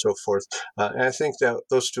existence and so forth. And I think that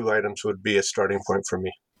those two items would be a starting point for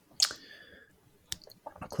me.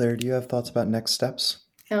 Claire, do you have thoughts about next steps?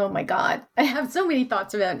 Oh my God. I have so many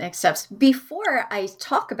thoughts about next steps. Before I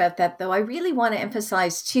talk about that, though, I really want to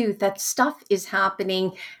emphasize, too, that stuff is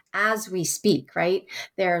happening as we speak, right?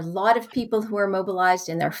 There are a lot of people who are mobilized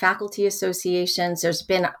in their faculty associations. There's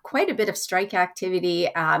been quite a bit of strike activity.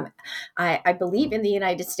 I believe in the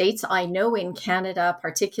United States. I know in Canada,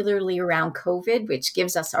 particularly around COVID, which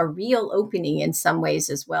gives us a real opening in some ways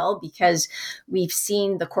as well, because we've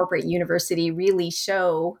seen the corporate university really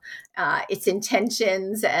show its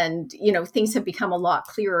intentions, and things have become a lot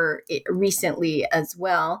clearer recently as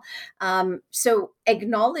well. So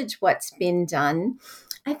acknowledge what's been done.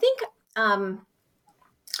 I think another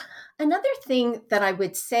thing that I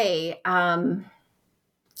would say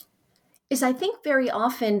is I think very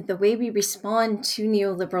often the way we respond to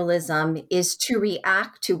neoliberalism is to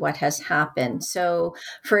react to what has happened. So,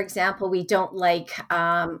 for example, we don't like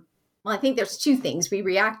I think there's two things. We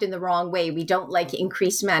react in the wrong way. We don't like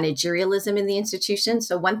increased managerialism in the institution.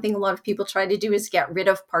 So one thing a lot of people try to do is get rid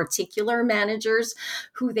of particular managers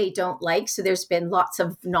who they don't like. So there's been lots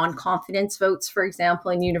of non-confidence votes, for example,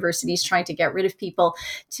 in universities trying to get rid of people.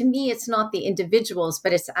 To me, it's not the individuals,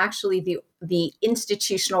 but it's actually the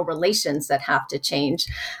institutional relations that have to change.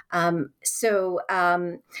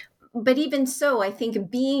 But even so, I think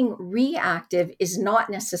being reactive is not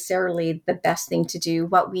necessarily the best thing to do.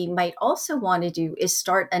 What we might also want to do is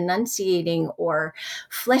start enunciating or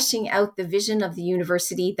fleshing out the vision of the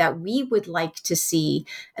university that we would like to see,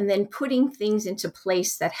 and then putting things into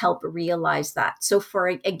place that help realize that. So for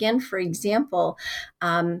example,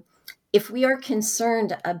 if we are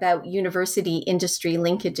concerned about university industry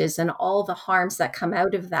linkages and all the harms that come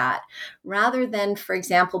out of that, rather than, for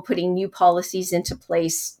example, putting new policies into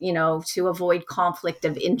place, to avoid conflict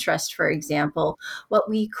of interest, for example, what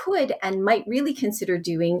we could and might really consider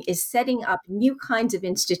doing is setting up new kinds of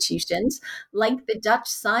institutions like the Dutch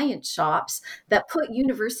science shops that put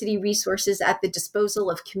university resources at the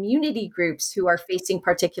disposal of community groups who are facing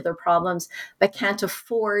particular problems but can't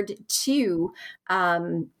afford to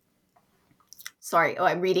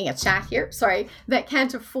I'm reading a chat here. That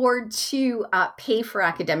can't afford to pay for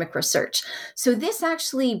academic research. So this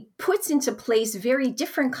actually puts into place very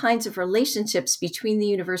different kinds of relationships between the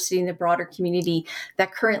university and the broader community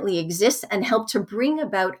that currently exists, and help to bring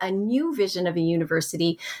about a new vision of a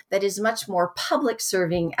university that is much more public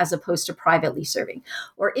serving as opposed to privately serving.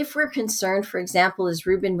 Or if we're concerned, for example, as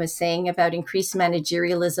Ruben was saying, about increased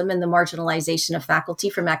managerialism and the marginalization of faculty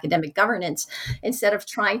from academic governance, instead of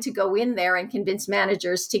trying to go in there and convince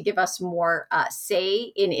managers to give us more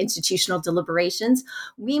say in institutional deliberations,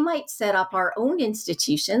 we might set up our own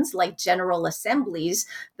institutions like general assemblies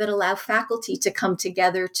that allow faculty to come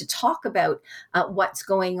together to talk about what's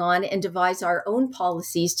going on and devise our own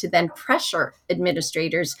policies to then pressure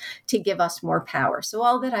administrators to give us more power. So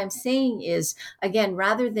all that I'm saying is, again,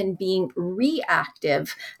 rather than being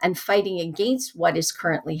reactive and fighting against what is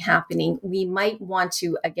currently happening, we might want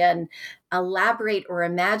to, again, elaborate or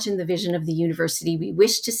imagine the vision of the university we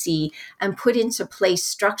wish to see and put into place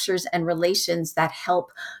structures and relations that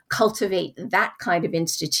help cultivate that kind of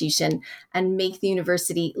institution and make the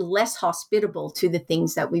university less hospitable to the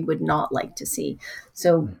things that we would not like to see.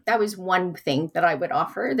 So that was one thing that I would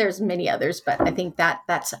offer. There's many others, but I think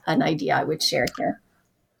that's an idea I would share here.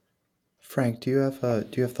 Frank, do you have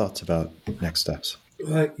thoughts about next steps?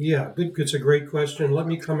 Yeah, good. It's a great question. Let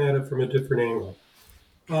me come at it from a different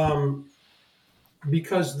angle.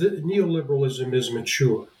 Because the neoliberalism is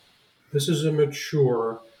mature. This is a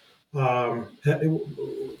mature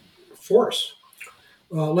force.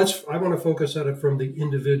 I want to focus on it from the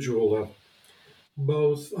individual level.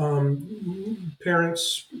 Both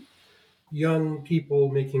parents, young people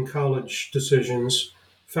making college decisions,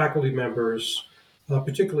 faculty members,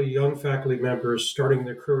 particularly young faculty members starting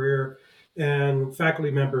their career, and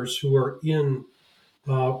faculty members who are in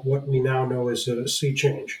what we now know as a sea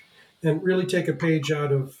change. And really take a page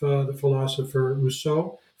out of the philosopher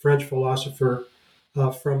Rousseau, French philosopher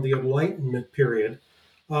from the Enlightenment period.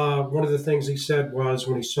 One of the things he said was,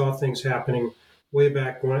 when he saw things happening way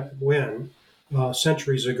back when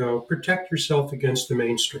centuries ago, protect yourself against the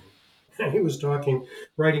mainstream. And he was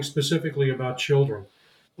writing specifically about children.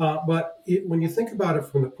 But when you think about it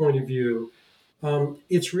from the point of view,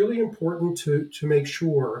 it's really important to make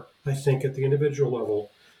sure, I think, at the individual level,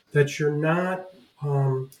 that you're not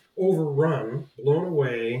overrun, blown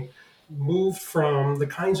away, moved from the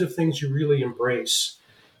kinds of things you really embrace.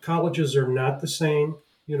 Colleges are not the same.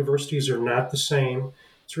 Universities are not the same.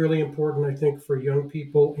 It's really important, I think, for young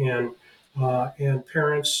people and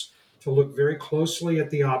parents to look very closely at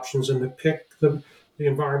the options and to pick the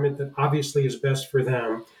environment that obviously is best for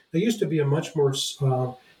them. There used to be a much more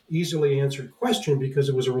easily answered question because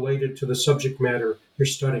it was related to the subject matter you're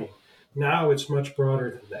studying. Now it's much broader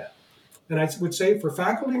than that. And I would say for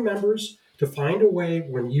faculty members to find a way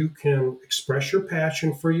when you can express your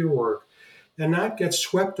passion for your work and not get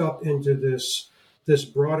swept up into this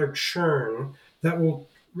broader churn that will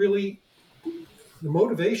really, the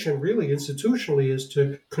motivation really institutionally is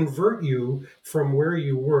to convert you from where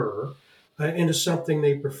you were into something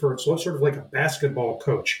they prefer. So it's sort of like a basketball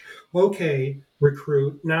coach. Okay,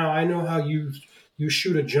 recruit, now I know how you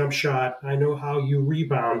shoot a jump shot. I know how you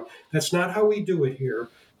rebound. That's not how we do it here.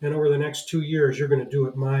 And over the next 2 years, you're going to do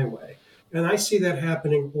it my way. And I see that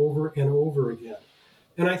happening over and over again.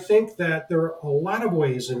 And I think that there are a lot of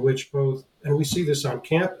ways in which both, and we see this on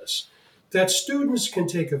campus, that students can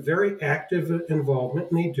take a very active involvement,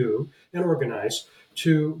 and they do, and organize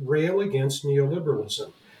to rail against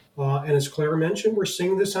neoliberalism. And as Claire mentioned, we're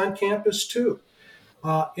seeing this on campus too.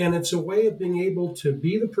 And it's a way of being able to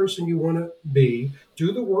be the person you want to be,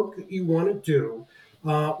 do the work that you want to do,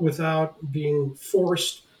 without being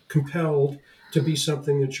forced, compelled to be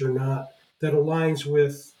something that you're not, that aligns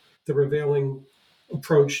with the prevailing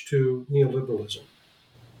approach to neoliberalism.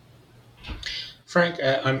 Frank,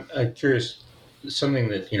 I'm curious, something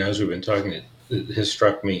that, as we've been talking, it has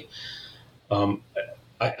struck me.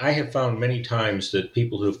 I have found many times that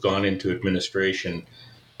people who've gone into administration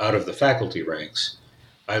out of the faculty ranks,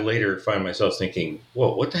 I later find myself thinking,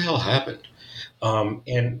 whoa, what the hell happened?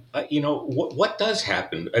 What does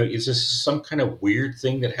happen? I mean, is this some kind of weird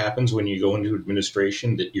thing that happens when you go into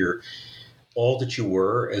administration, that you're all that you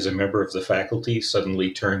were as a member of the faculty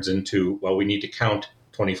suddenly turns into, well, we need to count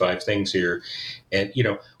 25 things here. And,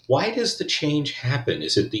 why does the change happen?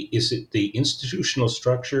 Is it the institutional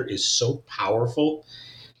structure is so powerful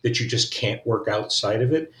that you just can't work outside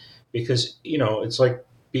of it? Because, it's like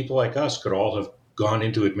people like us could all have gone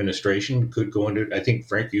into administration, could go into, I think,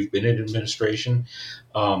 Frank, you've been in administration.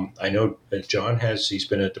 I know John he's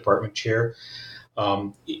been a department chair.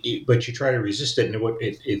 But you try to resist it. And what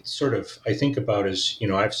it sort of, I think about is,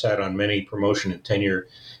 I've sat on many promotion and tenure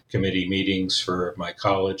committee meetings for my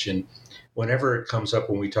college. And whenever it comes up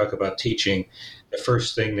when we talk about teaching, the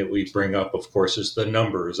first thing that we bring up, of course, is the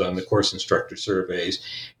numbers on the course instructor surveys.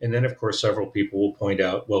 And then, of course, several people will point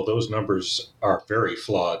out, well, those numbers are very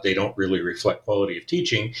flawed. They don't really reflect quality of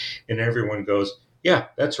teaching. And everyone goes, yeah,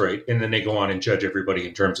 that's right. And then they go on and judge everybody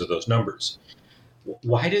in terms of those numbers.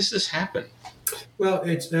 Why does this happen? Well,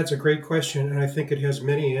 that's a great question, and I think it has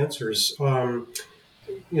many answers.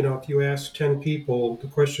 If you ask 10 people the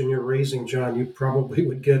question you're raising, John, you probably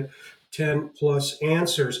would get 10 plus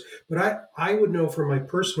answers. But I would know from my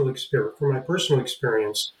personal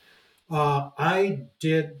experience, I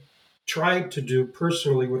tried to do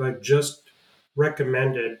personally what I've just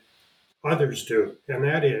recommended others do, and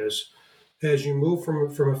that is, as you move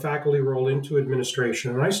from a faculty role into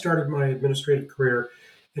administration, and I started my administrative career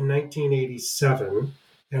in 1987,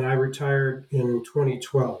 and I retired in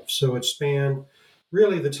 2012. So it spanned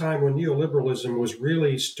really the time when neoliberalism was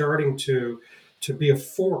really starting to be a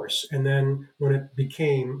force, and then when it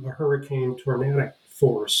became a hurricane tornadic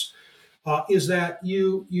force, is that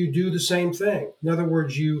you do the same thing. In other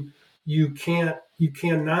words, you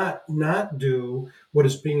cannot not do what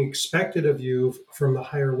is being expected of you from the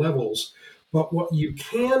higher levels. But what you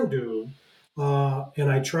can do, and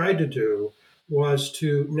I tried to do, was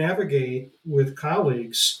to navigate with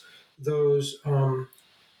colleagues those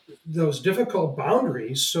difficult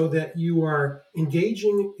boundaries so that you are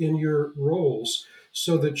engaging in your roles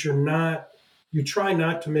so that you try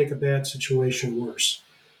not to make a bad situation worse.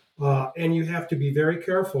 And you have to be very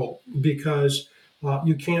careful because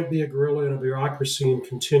you can't be a gorilla in a bureaucracy and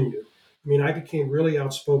continue. I mean, I became really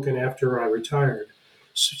outspoken after I retired.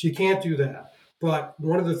 So you can't do that. But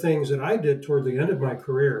one of the things that I did toward the end of my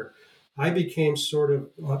career, I became sort of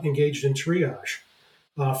engaged in triage.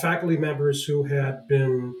 Faculty members who had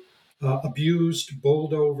been abused,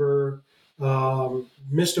 bowled over,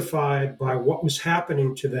 mystified by what was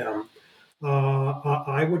happening to them,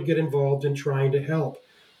 I would get involved in trying to help.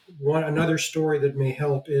 Another story that may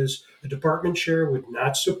help is a department chair would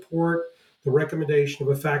not support the recommendation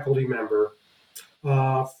of a faculty member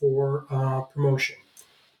for promotion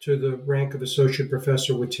to the rank of associate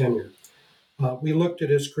professor with tenure. We looked at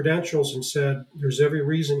his credentials and said, there's every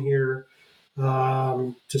reason here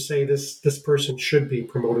to say this person should be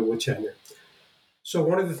promoted with tenure. So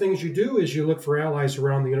one of the things you do is you look for allies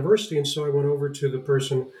around the university. And so I went over to the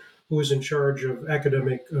person who was in charge of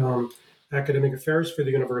academic affairs for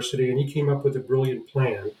the university, and he came up with a brilliant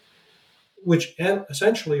plan, which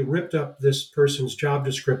essentially ripped up this person's job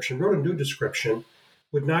description, wrote a new description,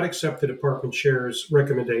 would not accept the department chair's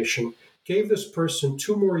recommendation, gave this person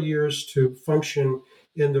 2 more years to function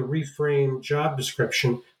in the reframed job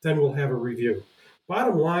description, then we'll have a review.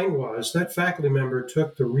 Bottom line was that faculty member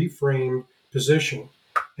took the reframed position,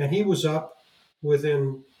 and he was up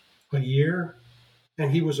within a year,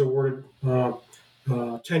 and he was awarded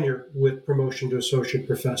tenure with promotion to associate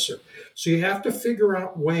professor. So you have to figure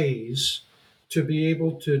out ways to be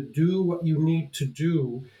able to do what you need to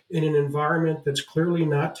do in an environment that's clearly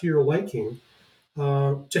not to your liking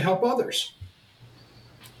to help others.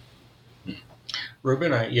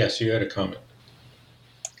 Ruben, yes, you had a comment.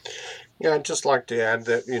 Yeah, I'd just like to add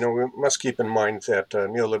that, we must keep in mind that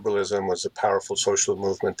neoliberalism was a powerful social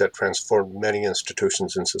movement that transformed many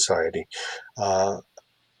institutions in society.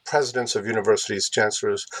 Presidents of universities,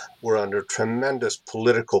 chancellors were under tremendous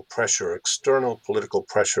political pressure, external political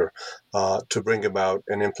pressure, to bring about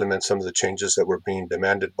and implement some of the changes that were being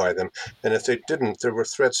demanded by them. And if they didn't, there were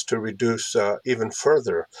threats to reduce even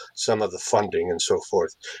further some of the funding and so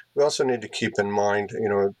forth. We also need to keep in mind,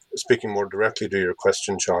 speaking more directly to your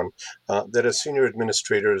question, John, that as senior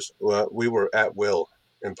administrators, we were at-will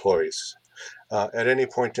employees. At any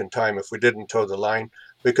point in time, if we didn't toe the line,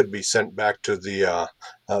 we could be sent back to the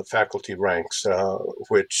faculty ranks,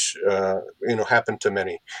 which happened to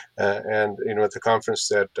many. And at the conference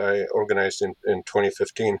that I organized in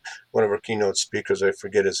 2015, one of our keynote speakers, I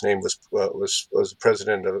forget his name, was the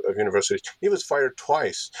president of university. He was fired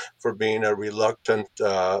twice for being a reluctant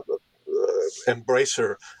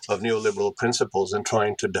embracer of neoliberal principles and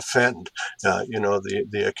trying to defend,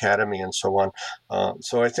 the academy and so on.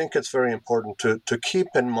 So I think it's very important to keep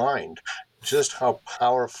in mind just how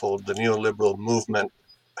powerful the neoliberal movement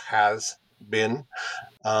has been,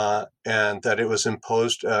 and that it was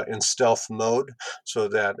imposed in stealth mode, so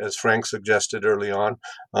that, as Frank suggested early on,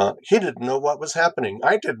 he didn't know what was happening.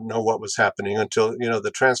 I didn't know what was happening until,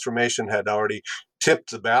 the transformation had already tipped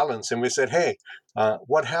the balance, and we said, hey,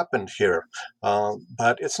 what happened here?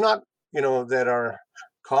 But it's not, that our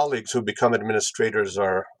colleagues who become administrators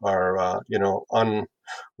are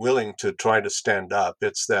unwilling to try to stand up.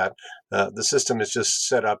 It's that the system is just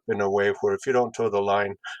set up in a way where if you don't toe the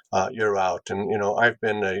line, you're out. And, I've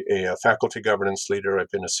been a faculty governance leader.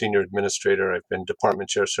 I've been a senior administrator. I've been department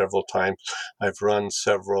chair several times. I've run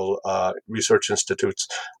several research institutes.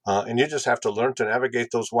 And you just have to learn to navigate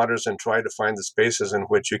those waters and try to find the spaces in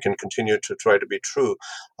which you can continue to try to be true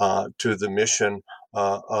to the mission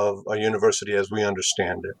of a university as we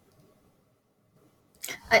understand it.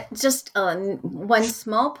 Just one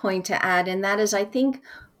small point to add, and that is, I think,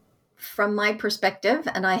 from my perspective,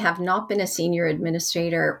 and I have not been a senior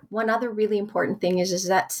administrator, one other really important thing is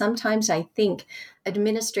that sometimes I think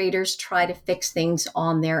administrators try to fix things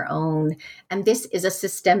on their own. And this is a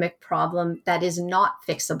systemic problem that is not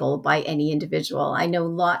fixable by any individual. I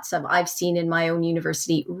know I've seen in my own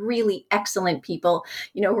university, really excellent people,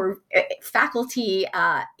 who are faculty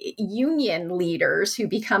union leaders who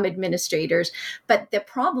become administrators. But the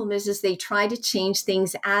problem is they try to change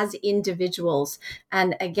things as individuals.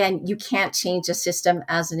 And again, you can't change a system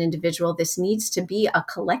as an individual. This needs to be a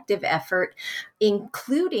collective effort,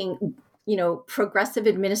 including progressive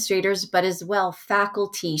administrators, but as well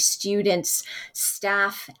faculty, students,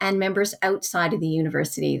 staff, and members outside of the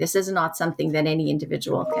university. This is not something that any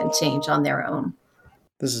individual can change on their own.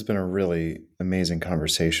 This has been a really amazing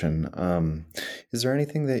conversation. Is there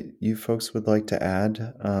anything that you folks would like to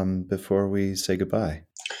add before we say goodbye?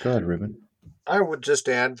 Go ahead, Ruben. I would just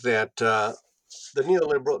add that the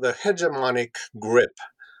hegemonic grip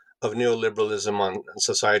of neoliberalism on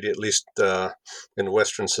society, at least in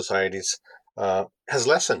Western societies, has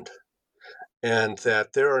lessened. And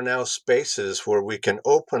that there are now spaces where we can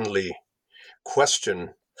openly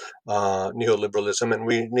question neoliberalism, and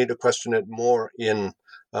we need to question it more in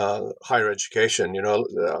higher education.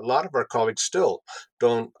 A lot of our colleagues still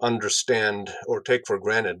don't understand or take for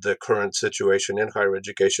granted the current situation in higher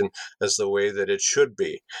education as the way that it should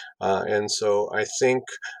be. And so I think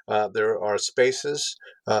there are spaces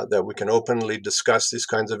that we can openly discuss these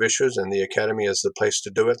kinds of issues, and the Academy is the place to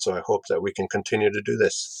do it. So I hope that we can continue to do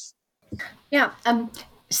this. Yeah.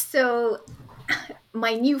 So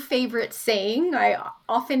my new favorite saying. I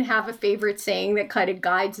often have a favorite saying that kind of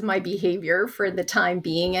guides my behavior for the time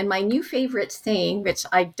being. And my new favorite saying, which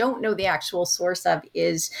I don't know the actual source of,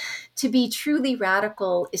 is to be truly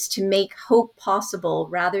radical is to make hope possible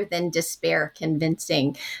rather than despair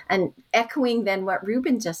convincing. And echoing then what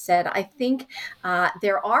Ruben just said, I think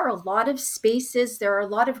there are a lot of spaces, there are a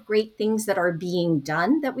lot of great things that are being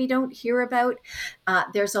done that we don't hear about.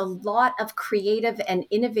 There's a lot of creative and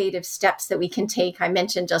innovative steps that we can take. I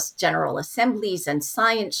mentioned just general assemblies and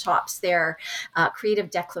science shops there, creative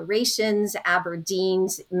declarations,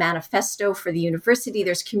 Aberdeen's manifesto for the university.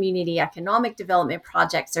 There's community economic development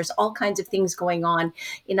projects. There's all kinds of things going on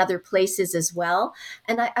in other places as well.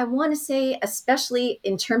 And I want to say, especially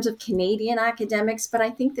in terms of Canadian academics, but I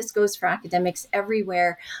think this goes for academics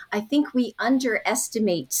everywhere, I think we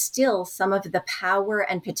underestimate still some of the power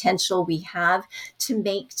and potential we have to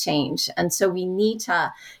make change. And so we need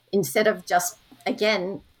to, instead of just,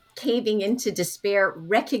 again, caving into despair,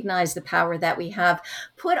 recognize the power that we have,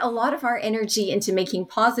 put a lot of our energy into making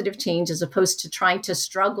positive change as opposed to trying to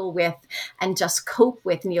struggle with and just cope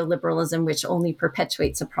with neoliberalism, which only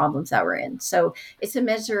perpetuates the problems that we're in. So it's a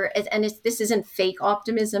measure, and this isn't fake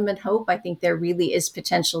optimism and hope. I think there really is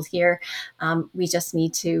potential here. We just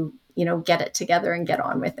need to, get it together and get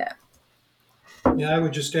on with it. Yeah, I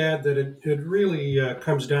would just add that it really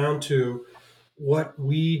comes down to what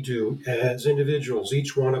we do as individuals.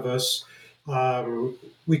 Each one of us,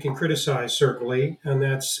 we can criticize, certainly, and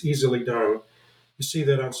that's easily done. You see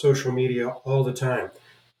that on social media all the time.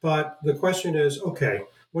 But the question is, okay,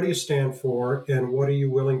 what do you stand for, and what are you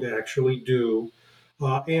willing to actually do?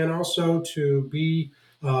 And also to be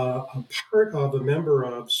a part of, a member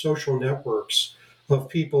of social networks of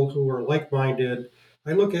people who are like-minded.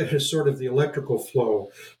 I look at it as sort of the electrical flow.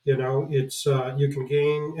 It's you can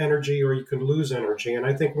gain energy or you can lose energy. And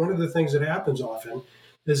I think one of the things that happens often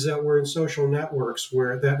is that we're in social networks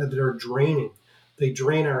where that are draining. They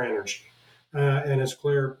drain our energy. And as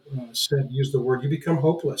Claire said, used the word, you become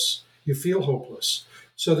hopeless. You feel hopeless.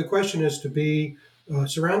 So the question is to be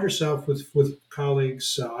surround yourself with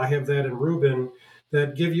colleagues. I have that in Ruben,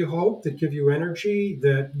 that give you hope, that give you energy,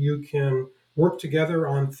 that you can work together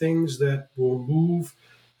on things that will move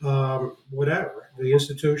whatever, the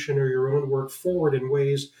institution or your own work forward in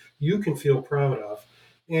ways you can feel proud of.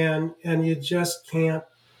 And you just can't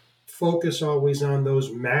focus always on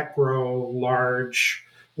those macro, large,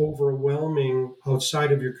 overwhelming,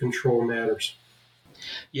 outside of your control matters.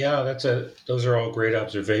 Yeah, those are all great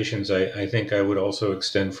observations. I think I would also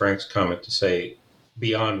extend Frank's comment to say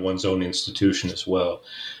beyond one's own institution as well.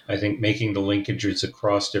 I think making the linkages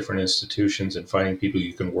across different institutions and finding people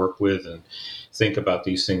you can work with and think about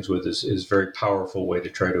these things with is a very powerful way to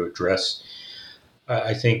try to address.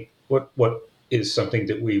 I think what is something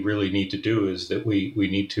that we really need to do is that we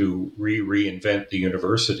need to reinvent the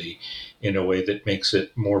university in a way that makes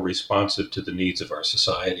it more responsive to the needs of our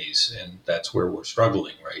societies. And that's where we're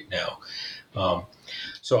struggling right now.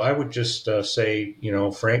 So I would just say,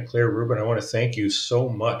 Frank, Claire, Ruben, I want to thank you so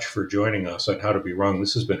much for joining us on How to Be Wrong.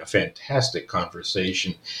 This has been a fantastic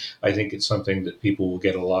conversation. I think it's something that people will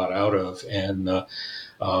get a lot out of. And,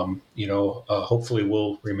 hopefully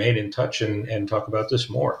we'll remain in touch and talk about this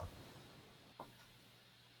more.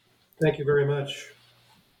 Thank you very much.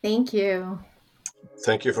 Thank you.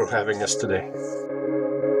 Thank you for having us today.